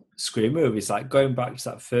more Scream movies. Like going back to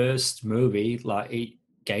that first movie, like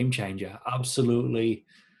game changer. Absolutely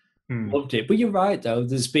loved it. But you're right, though.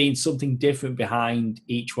 There's been something different behind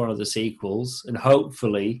each one of the sequels. And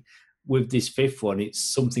hopefully with this fifth one,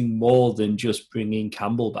 it's something more than just bringing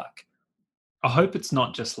Campbell back. I hope it's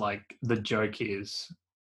not just like the joke is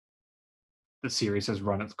the series has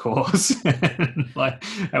run its course. Like,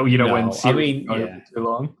 when series go too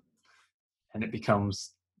long and it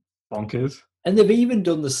becomes bonkers. And they've even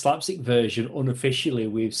done the slapstick version unofficially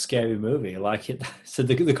with Scary Movie. Like it, so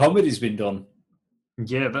the comedy's been done.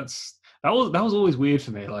 Yeah, that was always weird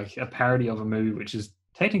for me. Like a parody of a movie, which is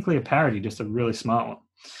technically a parody, just a really smart one.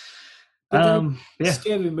 But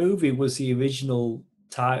Scary Movie was the original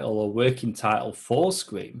title or working title for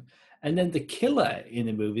Scream, and then the killer in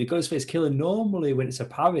the movie, the Ghostface Killer, normally when it's a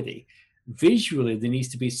parody, visually there needs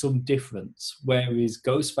to be some difference. Whereas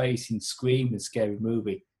Ghostface in Scream and Scary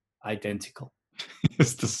Movie, identical.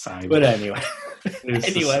 It's the same. But anyway.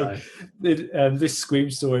 This Scream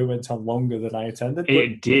story went on longer than I intended.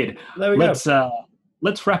 It did. There we go.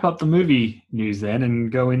 Let's wrap up the movie news then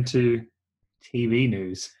and go into TV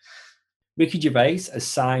news. Ricky Gervais has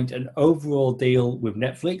signed an overall deal with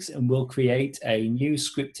Netflix and will create a new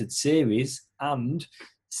scripted series and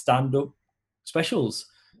stand-up specials.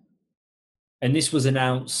 And this was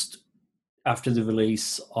announced after the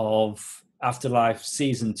release of Afterlife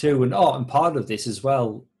Season 2. And part of this as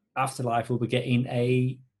well, Afterlife will be getting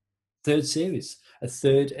a third series, a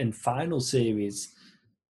third and final series.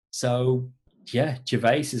 So, yeah,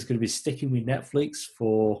 Gervais is going to be sticking with Netflix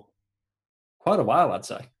for quite a while, I'd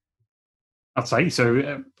say. I'd say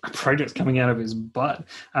so. A project's coming out of his butt.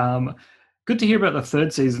 Good to hear about the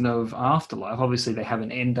third season of Afterlife. Obviously, they have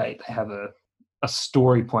an end date. They have a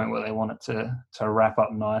story point where they want it to wrap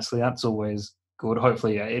up nicely. That's always good.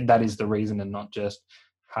 Hopefully, that is the reason and not just,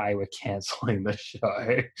 hey, we're cancelling the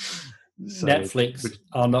show. So, Netflix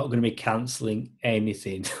are not going to be cancelling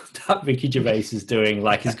anything that Ricky Gervais is doing.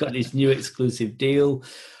 Like, he's got this new exclusive deal.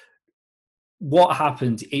 What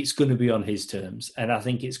happened, it's going to be on his terms. And I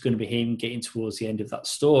think it's going to be him getting towards the end of that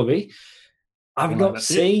story. I've not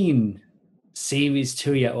seen series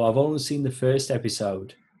 2 yet, or I've only seen the first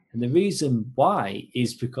episode. And the reason why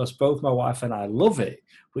is because both my wife and I love it,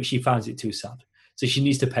 but she finds it too sad. So she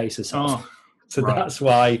needs to pace herself. So that's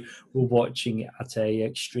why we're watching it at a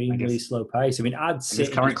extremely slow pace. I mean, I'd say in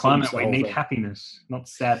this current climate, we need happiness, not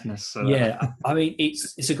sadness. So. Yeah, I mean,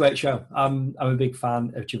 it's a great show. I'm a big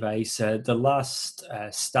fan of Gervais. The last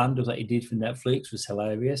stand-up that he did for Netflix was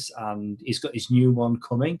hilarious, and he's got his new one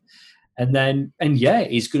coming. And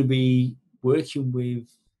he's going to be working with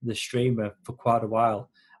the streamer for quite a while,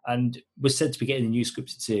 and we're said to be getting a new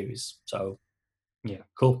scripted series. So, yeah,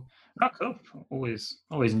 cool. Oh, cool. Always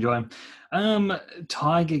enjoy him.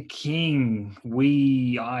 Tiger King.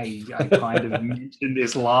 I kind of mentioned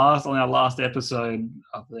this on our last episode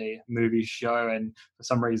of the movie show, and for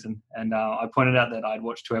some reason, I pointed out that I'd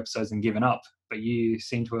watched 2 episodes and given up, but you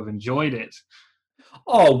seem to have enjoyed it.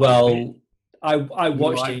 Oh, well, I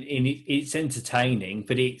watched it, and it's entertaining,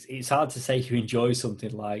 but it's hard to say you enjoy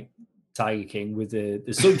something like Tiger King with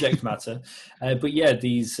the subject matter, but yeah,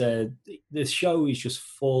 the show is just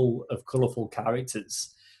full of colourful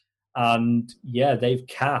characters, and yeah, they've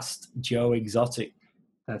cast Joe Exotic.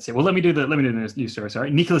 That's it. Well, let me do the news story.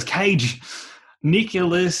 Sorry, Nicolas Cage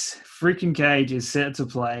freaking Cage is set to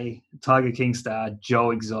play Tiger King star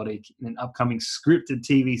Joe Exotic in an upcoming scripted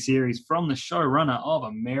TV series from the showrunner of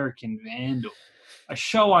American Vandal, a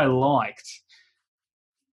show I liked.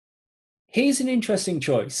 Here's an interesting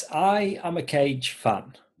choice. I am a Cage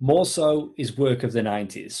fan, more so his work of the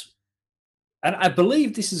 90s. And I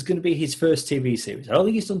believe this is going to be his first TV series. I don't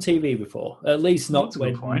think he's done TV before, at least not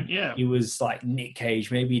when he was like Nick Cage.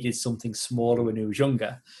 Maybe he did something smaller when he was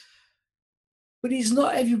younger. But he's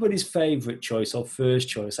not everybody's favourite choice or first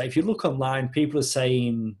choice. Like, if you look online, people are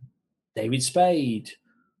saying David Spade.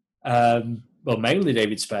 Mainly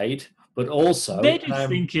David Spade. But also, they're just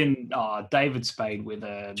thinking, David Spade with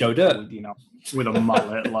a Joe Dirt, with a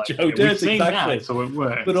mullet, like Joe Dirt, exactly. That, so it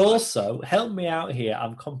works. But also, help me out here.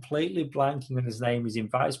 I'm completely blanking on his name. He's in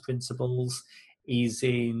Vice Principals. He's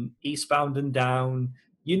in Eastbound and Down.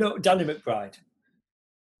 You know, Danny McBride.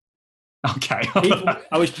 Okay,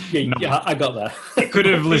 I got there. I could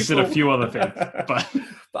have listed a few other things,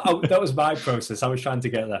 but that was my process. I was trying to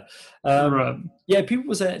get there. Right. Yeah, people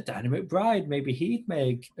were saying Danny McBride, maybe he'd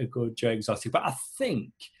make a good Joe Exotic, but I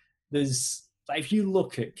think if you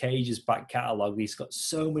look at Cage's back catalogue, he's got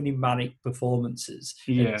so many manic performances,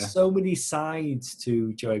 and so many sides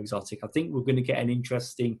to Joe Exotic. I think we're going to get an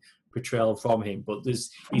interesting portrayal from him, but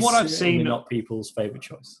he's what I've seen, not people's favourite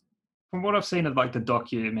choice. From what I've seen of like the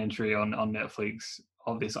documentary on Netflix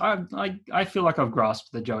of this, I feel like I've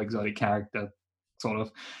grasped the Joe Exotic character, sort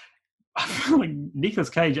of. I feel like Nicolas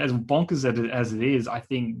Cage, as bonkers as it is, I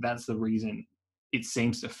think that's the reason it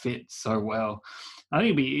seems to fit so well. I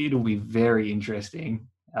think it'll be very interesting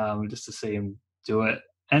just to see him do it.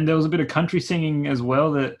 And there was a bit of country singing as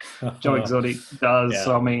well that Joe Exotic does. Yeah.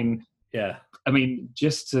 So I mean,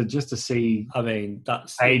 just to see,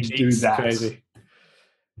 that's Cage do that. Crazy.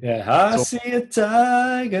 Yeah, I see a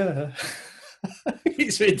tiger.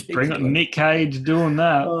 It's ridiculous. Bring up Nick Cage doing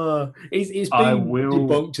that. He's been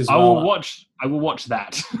debunked as well. I will watch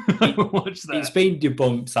that. It's been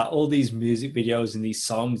debunked that all these music videos and these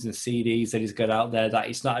songs and CDs that he's got out there, that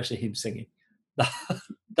it's not actually him singing.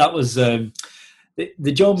 That was the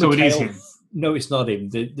Joel McHale. So it is him. No, it's not him.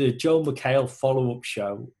 The Joel McHale follow-up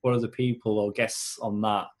show, one of the people or guests on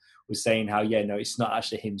that was saying how, it's not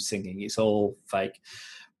actually him singing. It's all fake.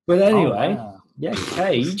 But anyway,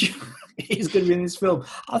 Cage is going to be in this film.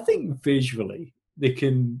 I think visually they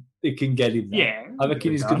can get him there. Yeah, I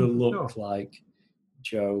reckon he's going to look like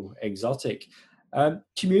Joe Exotic.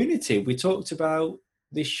 Community, we talked about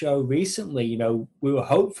this show recently. We were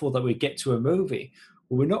hopeful that we'd get to a movie.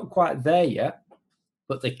 Well, we're not quite there yet,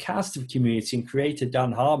 but the cast of Community and creator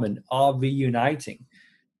Dan Harmon are reuniting.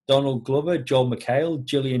 Donald Glover, Joel McHale,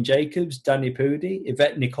 Gillian Jacobs, Danny Pudi,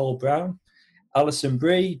 Yvette Nicole Brown, Alison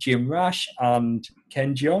Brie, Jim Rash, and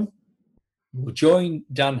Ken Jeong will join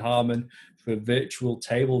Dan Harmon for a virtual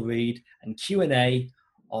table read and Q&A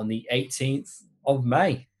on the 18th of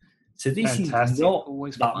May. So this is not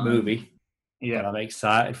that movie. Yeah, but I'm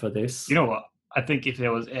excited for this. You know what? I think if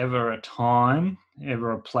there was ever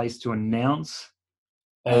a place to announce,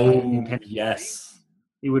 yes,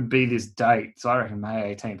 it would be this date. So I reckon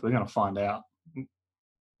May 18th. We're going to find out.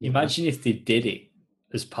 Imagine if they did it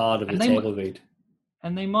as part of the table read.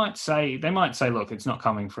 And they might say, look, it's not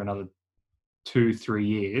coming for another 2-3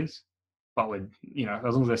 years, but as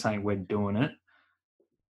long as they're saying we're doing it,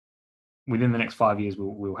 within the next 5 years,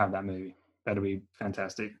 we'll have that movie. That'll be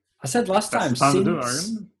fantastic. I said last time, That's time to do it, I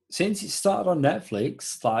reckon. Since it started on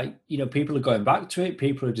Netflix, people are going back to it.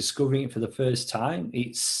 People are discovering it for the first time.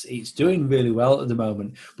 It's doing really well at the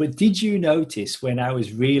moment. But did you notice when I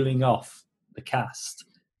was reeling off the cast,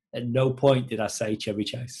 at no point did I say Chevy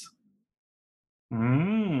Chase?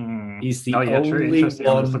 He's the only one. I'm just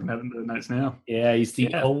looking at the notes now. Yeah, he's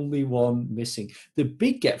the only one missing. The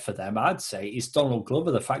big get for them, I'd say, is Donald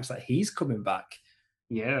Glover. The fact that he's coming back.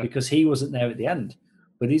 Yeah, because he wasn't there at the end,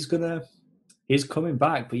 but he's coming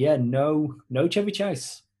back. But yeah, no Chevy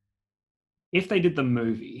Chase. If they did the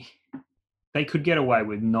movie, they could get away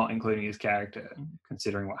with not including his character,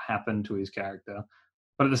 considering what happened to his character.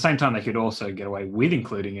 But at the same time, they could also get away with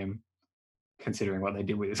including him, considering what they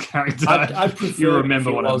did with his character. I'd prefer you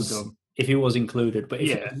remember what happened to him. If he was included. But if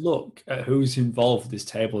you look at who's involved with this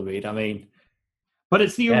table read, I mean... But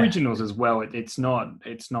it's the originals as well. It's not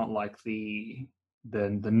like the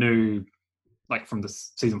new, like from the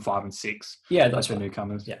season 5 and 6. Yeah, that's the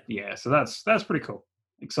newcomers. Yeah. So that's pretty cool.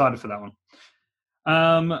 Excited for that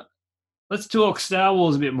one. Let's talk Star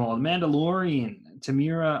Wars a bit more. The Mandalorian,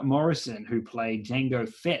 Tamira Morrison, who played Jango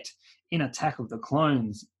Fett in Attack of the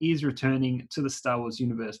Clones, is returning to the Star Wars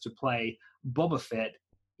universe to play Boba Fett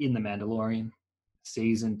in The Mandalorian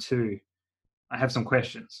season 2. I have some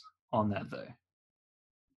questions on that though.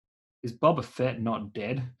 Is Boba Fett not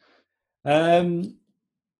dead?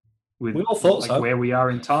 We all thought so. Where we are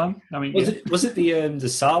in time. I mean, was it the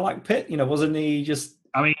Sarlacc pit? Wasn't he just?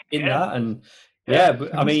 In that, and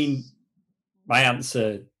but I mean, my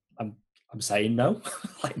answer, I'm saying no.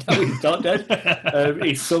 No, he's not dead.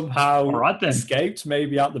 He somehow escaped,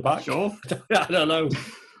 maybe out the back. Sure, I don't know.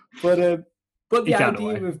 But the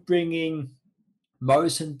idea of bringing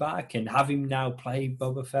Morrison back and have him now play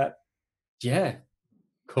Boba Fett,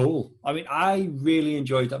 cool. I mean, I really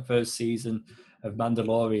enjoyed that first season of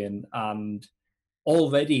Mandalorian, and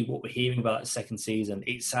already what we're hearing about that second season,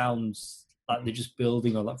 it sounds like they're just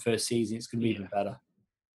building on that first season. It's going to be even better.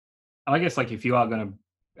 I guess, if you are going to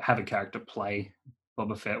have a character play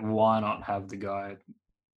Boba Fett, why not have the guy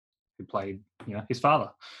who played, his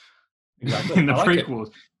father in the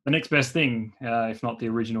prequels? The next best thing, if not the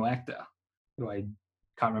original actor, who I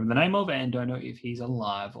can't remember the name of and don't know if he's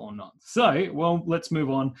alive or not. So, let's move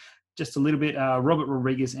on just a little bit. Robert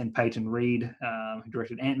Rodriguez and Peyton Reed, who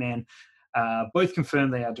directed Ant-Man, both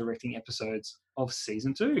confirmed they are directing episodes of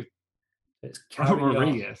season 2. It's Robert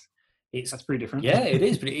Rodriguez. That's pretty different. Yeah, it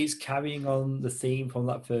is, but it is carrying on the theme from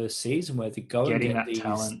that first season where they go getting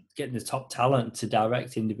getting the top talent to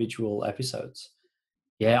direct individual episodes.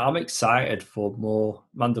 Yeah, I'm excited for more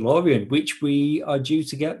Mandalorian, which we are due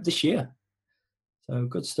to get this year. So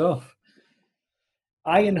good stuff.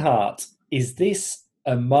 Ironheart, is this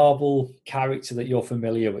a Marvel character that you're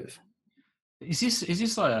familiar with? Is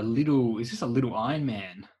this a little Iron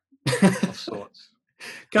Man of sorts?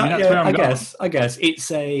 I guess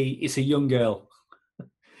it's a young girl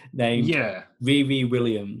named Riri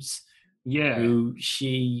Williams. Yeah, who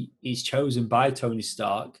she is chosen by Tony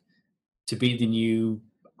Stark to be the new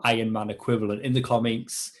Iron Man equivalent. In the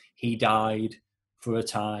comics, he died for a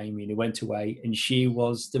time and he went away, and she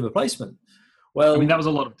was the replacement. Well, that was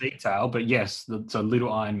a lot of detail, but yes, it's a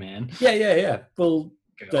little Iron Man. Yeah. Well,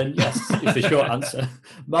 then yes, is the short answer.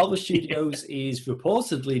 Marvel Studios is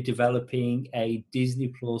reportedly developing a Disney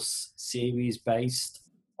Plus series based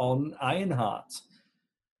on Ironheart.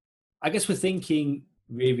 I guess we're thinking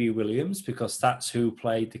Riri Williams because that's who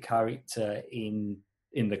played the character in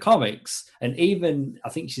the comics, and even I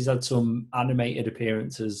think she's had some animated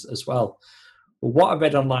appearances as well. But what I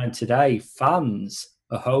read online today, fans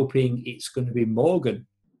are hoping it's going to be Morgan,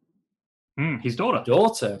 his daughter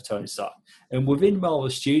of Tony Stark. And within Marvel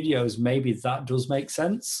Studios, maybe that does make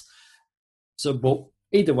sense. So, but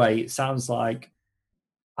either way, it sounds like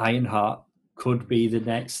Ironheart could be the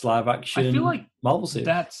next live action. I feel like Marvel series.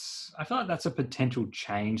 I feel like that's a potential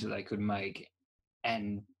change that they could make,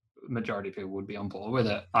 and majority of people would be on board with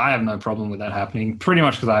it. I have no problem with that happening, pretty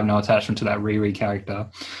much because I have no attachment to that Riri character.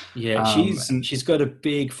 Yeah, she's got a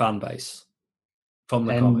big fan base from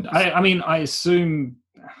the comics.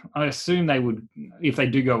 I assume they would, if they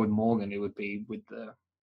do go with Morgan, it would be with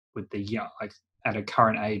the young, at a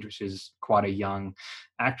current age, which is quite a young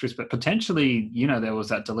actress. But potentially, there was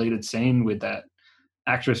that deleted scene with that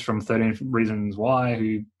actress from 13 Reasons Why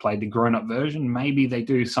who played the grown-up version. Maybe they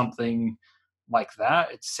do something like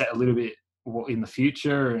that. It's set a little bit in the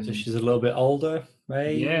future, and so she's a little bit older,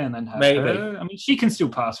 maybe. Yeah, and then have her. She can still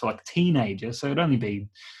pass for a teenager, so it'd only be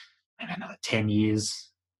another 10 years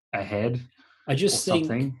ahead. I or just think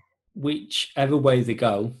something. whichever way they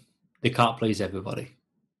go, they can't please everybody.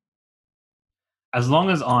 As long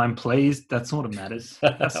as I'm pleased, that's all that matters.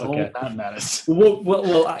 That's all Okay. that matters.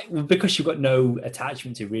 Well, because you've got no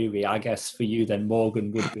attachment to Riri, I guess for you then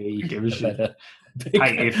Morgan would be Give a shit. better.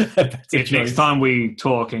 Hey, a better if choice. next time we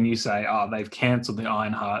talk and you say, "Oh, they've cancelled the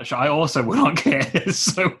Ironheart," show, I also will not care.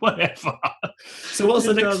 So whatever. So what's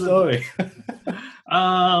the It next doesn't- story?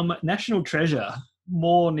 National Treasure.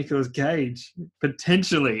 More Nicolas Cage,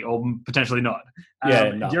 potentially or potentially not.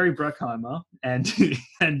 Yeah, no. Jerry Bruckheimer and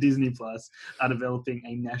and Disney Plus are developing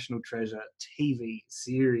a National Treasure TV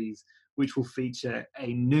series, which will feature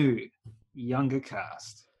a new, younger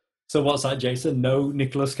cast. So what's that, Jason? No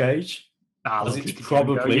Nicolas Cage? Look, it's he could go,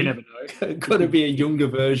 probably you never know. going to be a younger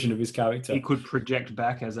version of his character. He could project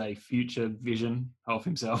back as a future vision of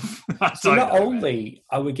himself. So not only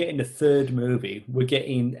are we getting a third movie, we're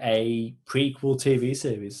getting a prequel TV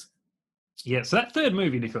series. Yeah, so that third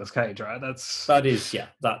movie, Nicolas Cage, right? That is, yeah,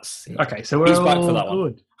 that's okay. So we're He's all back for that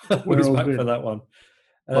one. good. We're all back good. for that one.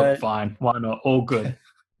 Look, fine. Why not? All good.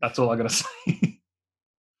 That's all I got to say.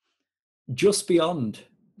 Just Beyond.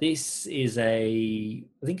 This is I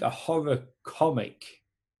think a horror comic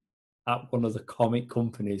at one of the comic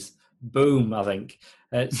companies. Boom, I think.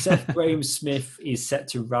 Seth Graham Smith is set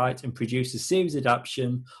to write and produce a series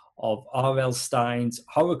adaptation of R.L. Stein's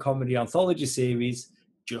horror comedy anthology series,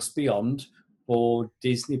 Just Beyond, for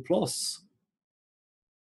Disney Plus.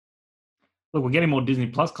 Look, we're getting more Disney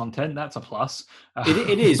Plus content. That's a plus.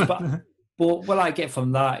 It is, but what I get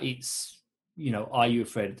from that, it's, Are You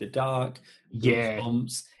Afraid of the Dark? Yeah.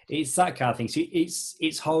 Goosebumps. It's that kind of thing. So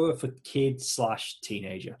it's horror for kids /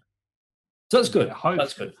 teenager. So that's good.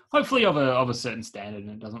 That's good. Hopefully of a certain standard,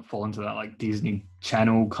 and it doesn't fall into that like Disney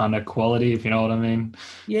Channel kind of quality, if you know what I mean.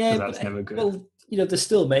 Yeah, that's never good. Well, they're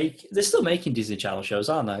still making Disney Channel shows,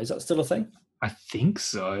 aren't they? Is that still a thing? I think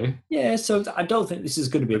so. Yeah, so I don't think this is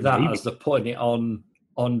going to be that as they're putting it on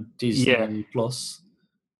Disney Plus.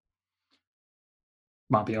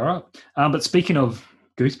 Might be all right. But speaking of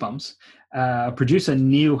Goosebumps, producer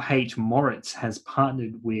Neil H. Moritz has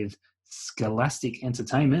partnered with Scholastic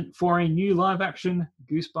Entertainment for a new live-action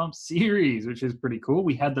Goosebumps series, which is pretty cool.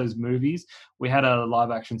 We had those movies. We had a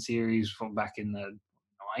live-action series from back in the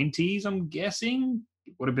 90s, I'm guessing.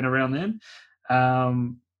 It would have been around then.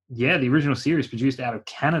 The original series produced out of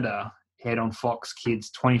Canada aired on Fox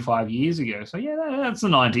Kids 25 years ago. So, yeah, that's the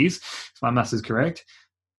 90s, if my maths is correct.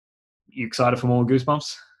 You excited for more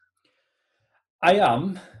Goosebumps? I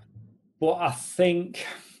am, but I think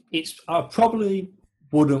I probably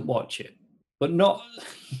wouldn't watch it, but not,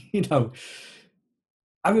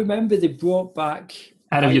 I remember they brought back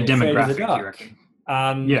out of your demographic, you reckon?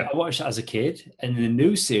 And I watched that as a kid, and the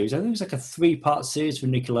new series, I think it was like a 3-part series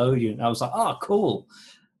from Nickelodeon. I was like, oh, cool.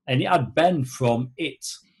 And it had Ben from It,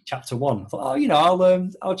 Chapter 1. I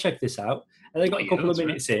thought, I'll check this out. And they got a couple of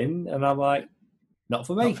minutes in, and I'm like, not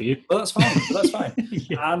for me. Not for you. But that's fine. That's fine.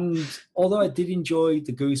 Yeah. And although I did enjoy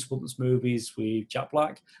the Goosebumps movies with Jack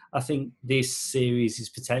Black, I think this series is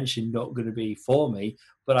potentially not going to be for me.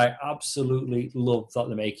 But I absolutely love that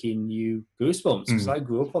they're making new Goosebumps because I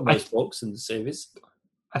grew up on those books and the series.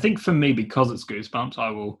 I think for me, because it's Goosebumps,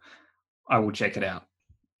 I will check it out.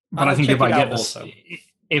 But I think if I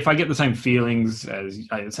get the same feelings as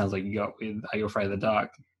it sounds like you got with Are You Afraid of the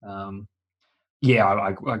Dark,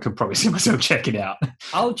 I could probably see myself checking it out.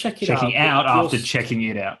 I'll check it checking out after checking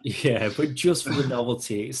it out. Yeah, but just for the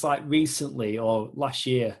novelty. It's like recently or last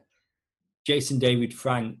year, Jason David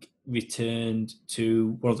Frank returned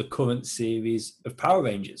to one of the current series of Power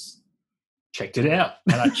Rangers. Checked it out.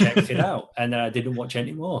 And I checked it out, and then I didn't watch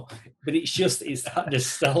any more. But it's that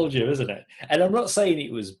nostalgia, isn't it? And I'm not saying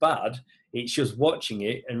it was bad. It's just watching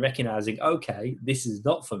it and recognizing, okay, this is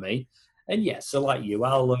not for me. And yes, so like you,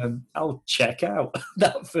 I'll check out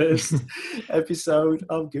that first episode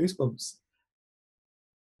of Goosebumps.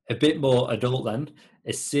 A bit more adult then.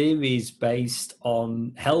 A series based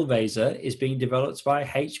on Hellraiser is being developed by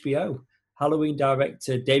HBO. Halloween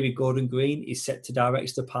director David Gordon Green is set to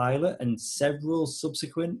direct the pilot and several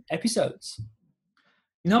subsequent episodes.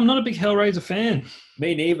 I'm not a big Hellraiser fan.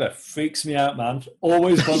 Me neither. Freaks me out, man.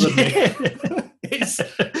 Always bothered me. It's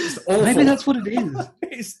awful. Maybe that's what it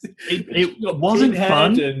is. It wasn't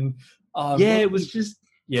fun. It was just...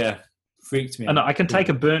 Yeah, freaked me out. I can take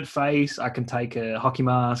a burnt face. I can take a hockey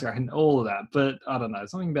mask. I can all of that. But I don't know.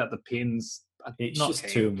 Something about the pins It's not just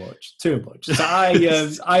keen. too much. So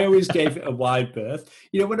I always gave it a wide berth.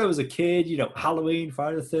 When I was a kid, Halloween,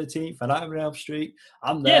 Friday the 13th, and Nightmare on Elm Street,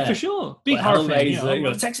 I'm there. Yeah, for sure. Big But horror fan.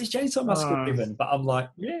 Hellraiser, Texas Chainsaw Massacre even. But I'm like,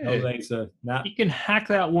 yeah. Hellraiser, nah. You can hack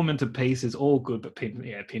that woman to pieces, all good, but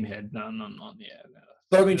Pinhead, no.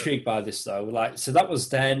 But I'm intrigued by this though. So that was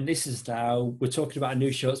then. This is now. We're talking about a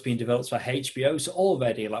new show that's being developed by HBO. So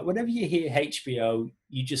already, whenever you hear HBO,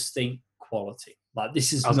 you just think quality.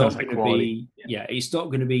 This is not going to be. Yeah, it's not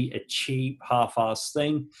going to be a cheap, half-assed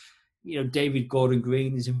thing. David Gordon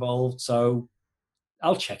Green is involved, so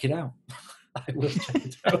I'll check it out. I will check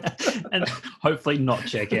it out, and hopefully not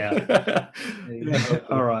check out.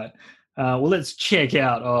 All right. Well, let's check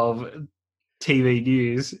out of TV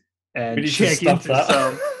news. And check into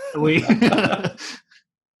some.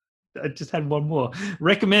 I just had one more.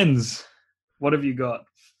 Recommends. What have you got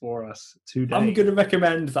for us today? I'm going to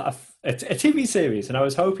recommend that a TV series, and I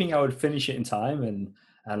was hoping I would finish it in time,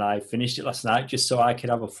 and I finished it last night just so I could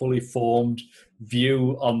have a fully formed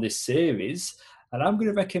view on this series. And I'm going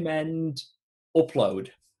to recommend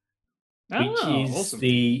Upload, which is awesome.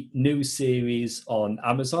 the new series on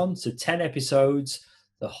Amazon. So 10 episodes.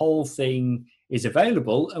 The whole thing is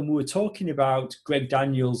available, and we were talking about Greg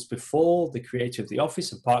Daniels before, the creator of The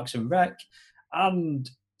Office and Parks and Rec and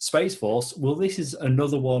Space Force. Well, this is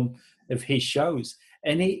another one of his shows,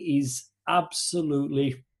 and it is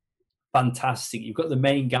absolutely fantastic. You've got the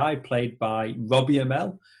main guy played by Robbie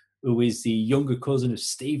Amell, who is the younger cousin of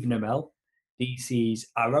Stephen Amell, DC's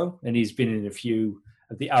Arrow, and he's been in a few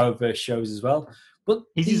of the Arrowverse shows as well. But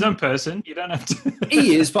he's his own person. You don't have to.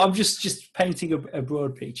 He is, but I'm just painting a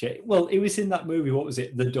broad picture. Well, he was in that movie. What was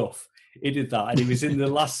it? The Duff. He did that, and he was in the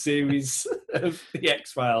last series of the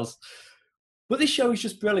X-Files. But this show is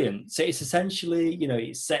just brilliant. So it's essentially,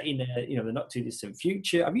 it's set in the not too distant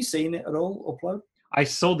future. Have you seen it at all? Upload? I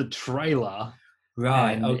saw the trailer.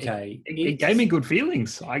 Right. Okay. It gave me good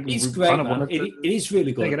feelings. It's great. It is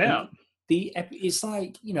really good. Check it out. It's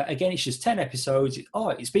again, it's just 10 episodes.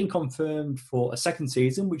 It's been confirmed for a second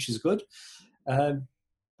season, which is good.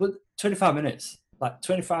 But 25 minutes,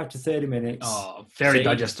 25 to 30 minutes. Oh, very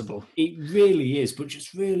digestible. It really is, but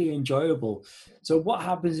just really enjoyable. So what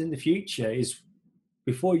happens in the future is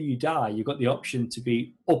before you die, you've got the option to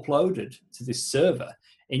be uploaded to this server,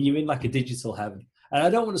 and you're in a digital heaven. And I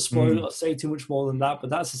don't want to spoil it or say too much more than that, but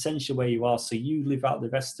that's essentially where you are. So you live out the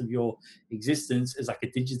rest of your existence as a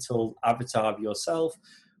digital avatar of yourself.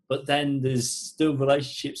 But then there's still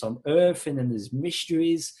relationships on Earth, and then there's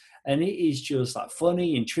mysteries. And it is just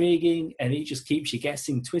funny, intriguing, and it just keeps you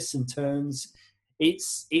guessing twists and turns.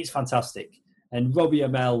 It's fantastic. And Robbie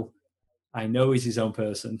Amell, I know he's his own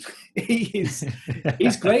person. he's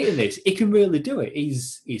great in this. He can really do it.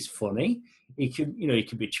 He's funny. He can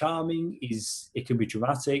be charming. It can be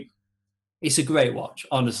dramatic. It's a great watch.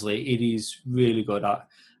 Honestly, it is really good. I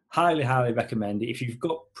highly, highly recommend it. If you've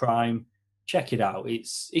got Prime, check it out.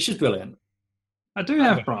 It's just brilliant. I do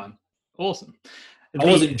have Prime. Awesome. I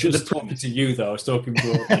wasn't just talking to you though. I was talking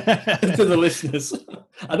to the listeners.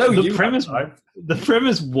 I know the premise. The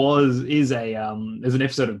premise is there's an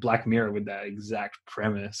episode of Black Mirror with that exact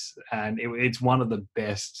premise, and it's one of the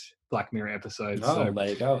best Black Mirror episodes. Oh, so, there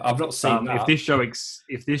you go. I've not seen that.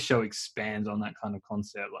 If this show expands on that kind of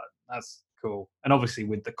concept, that's cool. And obviously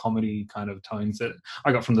with the comedy kind of tones that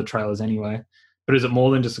I got from the trailers anyway. But is it more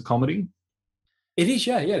than just a comedy? It is,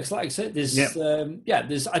 yeah. Because like I said, there's I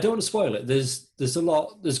don't want to spoil it. There's a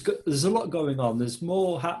lot going on. There's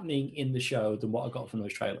more happening in the show than what I got from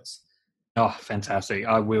those trailers. Oh, fantastic!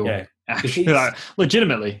 I will actually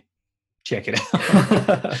legitimately check it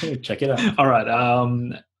out. Check it out. All right.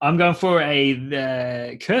 I'm going for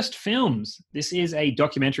the Cursed Films. This is a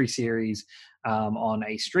documentary series on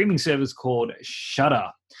a streaming service called Shudder.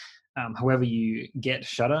 However you get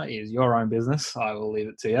Shudder is your own business. I will leave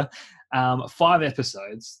it to you. 5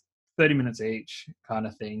 episodes, 30 minutes each kind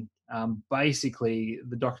of thing. Basically,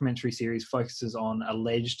 the documentary series focuses on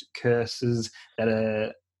alleged curses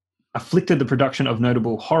that afflicted the production of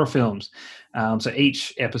notable horror films. So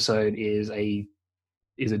each episode is a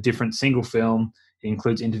different single film. It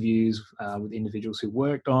includes interviews with individuals who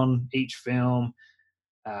worked on each film,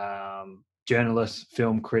 journalists,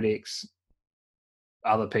 film critics,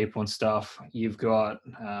 other people and stuff. You've got,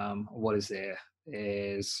 what is there?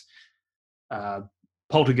 There's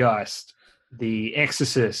Poltergeist, The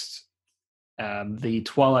Exorcist, the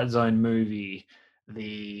Twilight Zone movie,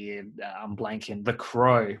 I'm blanking, The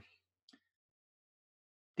Crow.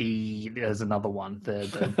 There's another one,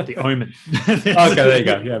 the Omen. Okay, there you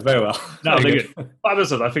go. Yeah, very well. No, they're good. 5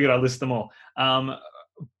 episodes. I figured I'd list them all.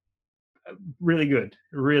 really good,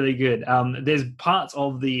 really good. There's parts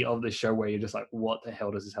of the show where you're just like, what the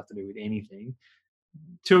hell does this have to do with anything?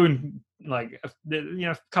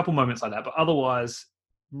 A couple moments like that, but otherwise,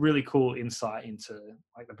 really cool insight into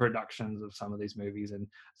like the productions of some of these movies and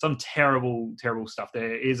some terrible stuff.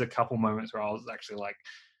 There is a couple moments where I was actually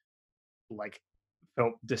like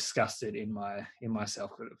felt disgusted in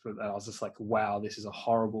myself for that. I was just like, wow, this is a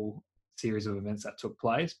horrible series of events that took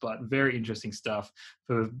place, but very interesting stuff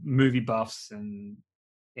for movie buffs and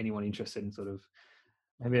anyone interested in sort of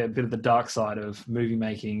maybe a bit of the dark side of movie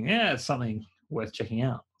making. Yeah, it's something worth checking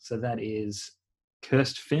out. So that is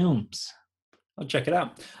Cursed Films. I'll check it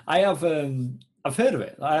out. I've heard of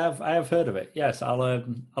it. I have heard of it. Yes, I'll have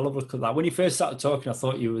a look at that. When you first started talking, I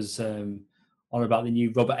thought you was on about the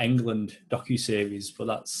new Robert Englund docuseries, but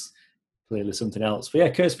that's clearly something else. But yeah,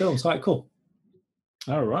 Cursed Films, quite cool.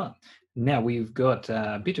 All right. Now we've got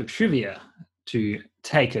a bit of trivia to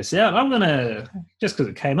take us out. I'm going to, just because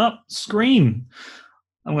it came up, Scream.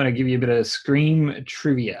 I'm going to give you a bit of Scream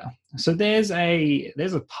trivia. So there's a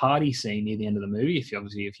party scene near the end of the movie. If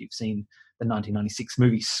you've seen the 1996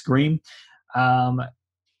 movie Scream,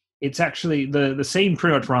 it's actually the scene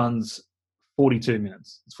pretty much runs 42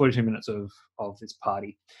 minutes. It's 42 minutes of this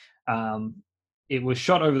party. It was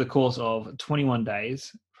shot over the course of 21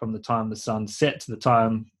 days from the time the sun set to the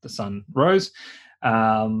time the sun rose.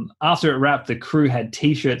 After it wrapped, the crew had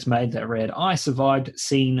T-shirts made that read, "I survived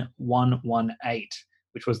scene 118,"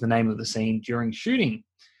 which was the name of the scene during shooting.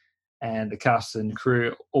 And the cast and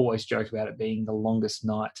crew always joke about it being the longest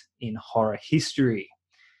night in horror history.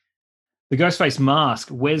 The Ghostface mask,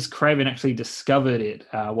 Wes Craven actually discovered it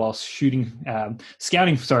while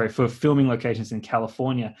scouting for filming locations in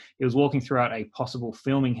California. He was walking throughout a possible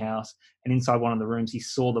filming house, and inside one of the rooms, he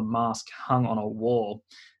saw the mask hung on a wall.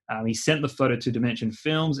 He sent the photo to Dimension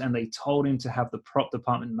Films, and they told him to have the prop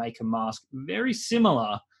department make a mask very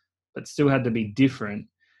similar, but still had to be different,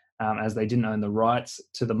 as they didn't own the rights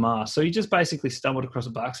to the mask. So he just basically stumbled across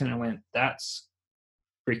a box and went, "That's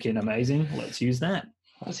freaking amazing. Let's use that."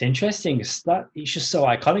 That's interesting. It's just so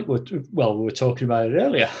iconic. We were talking about it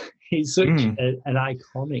earlier. It's such an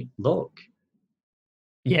iconic look.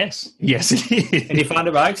 Yes, it is. And you found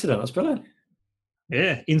it by accident. That's brilliant.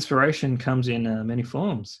 Yeah, inspiration comes in many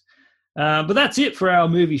forms. But that's it for our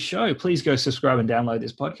movie show. Please go subscribe and download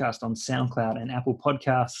this podcast on SoundCloud and Apple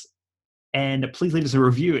Podcasts. And please leave us a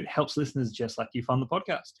review. It helps listeners just like you find the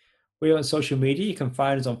podcast. We're on social media. You can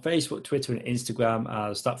find us on Facebook, Twitter, and Instagram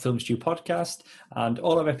as That Film Stew Podcast. And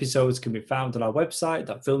all our episodes can be found on our website,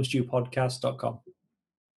 thatfilmstewpodcast.com.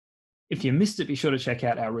 If you missed it, be sure to check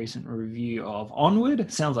out our recent review of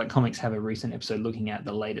Onward. Sounds Like Comics have a recent episode looking at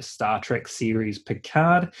the latest Star Trek series,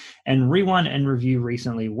 Picard. And Rewind and Review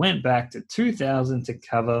recently went back to 2000 to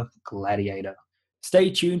cover Gladiator.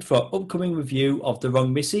 Stay tuned for upcoming review of The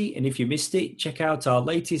Wrong Missy, and if you missed it, check out our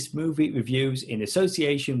latest movie reviews in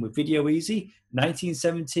association with Video Easy,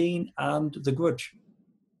 1917, and The Grudge.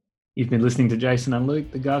 You've been listening to Jason and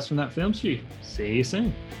Luke, the guys from That Film Stew. See you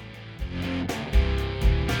soon.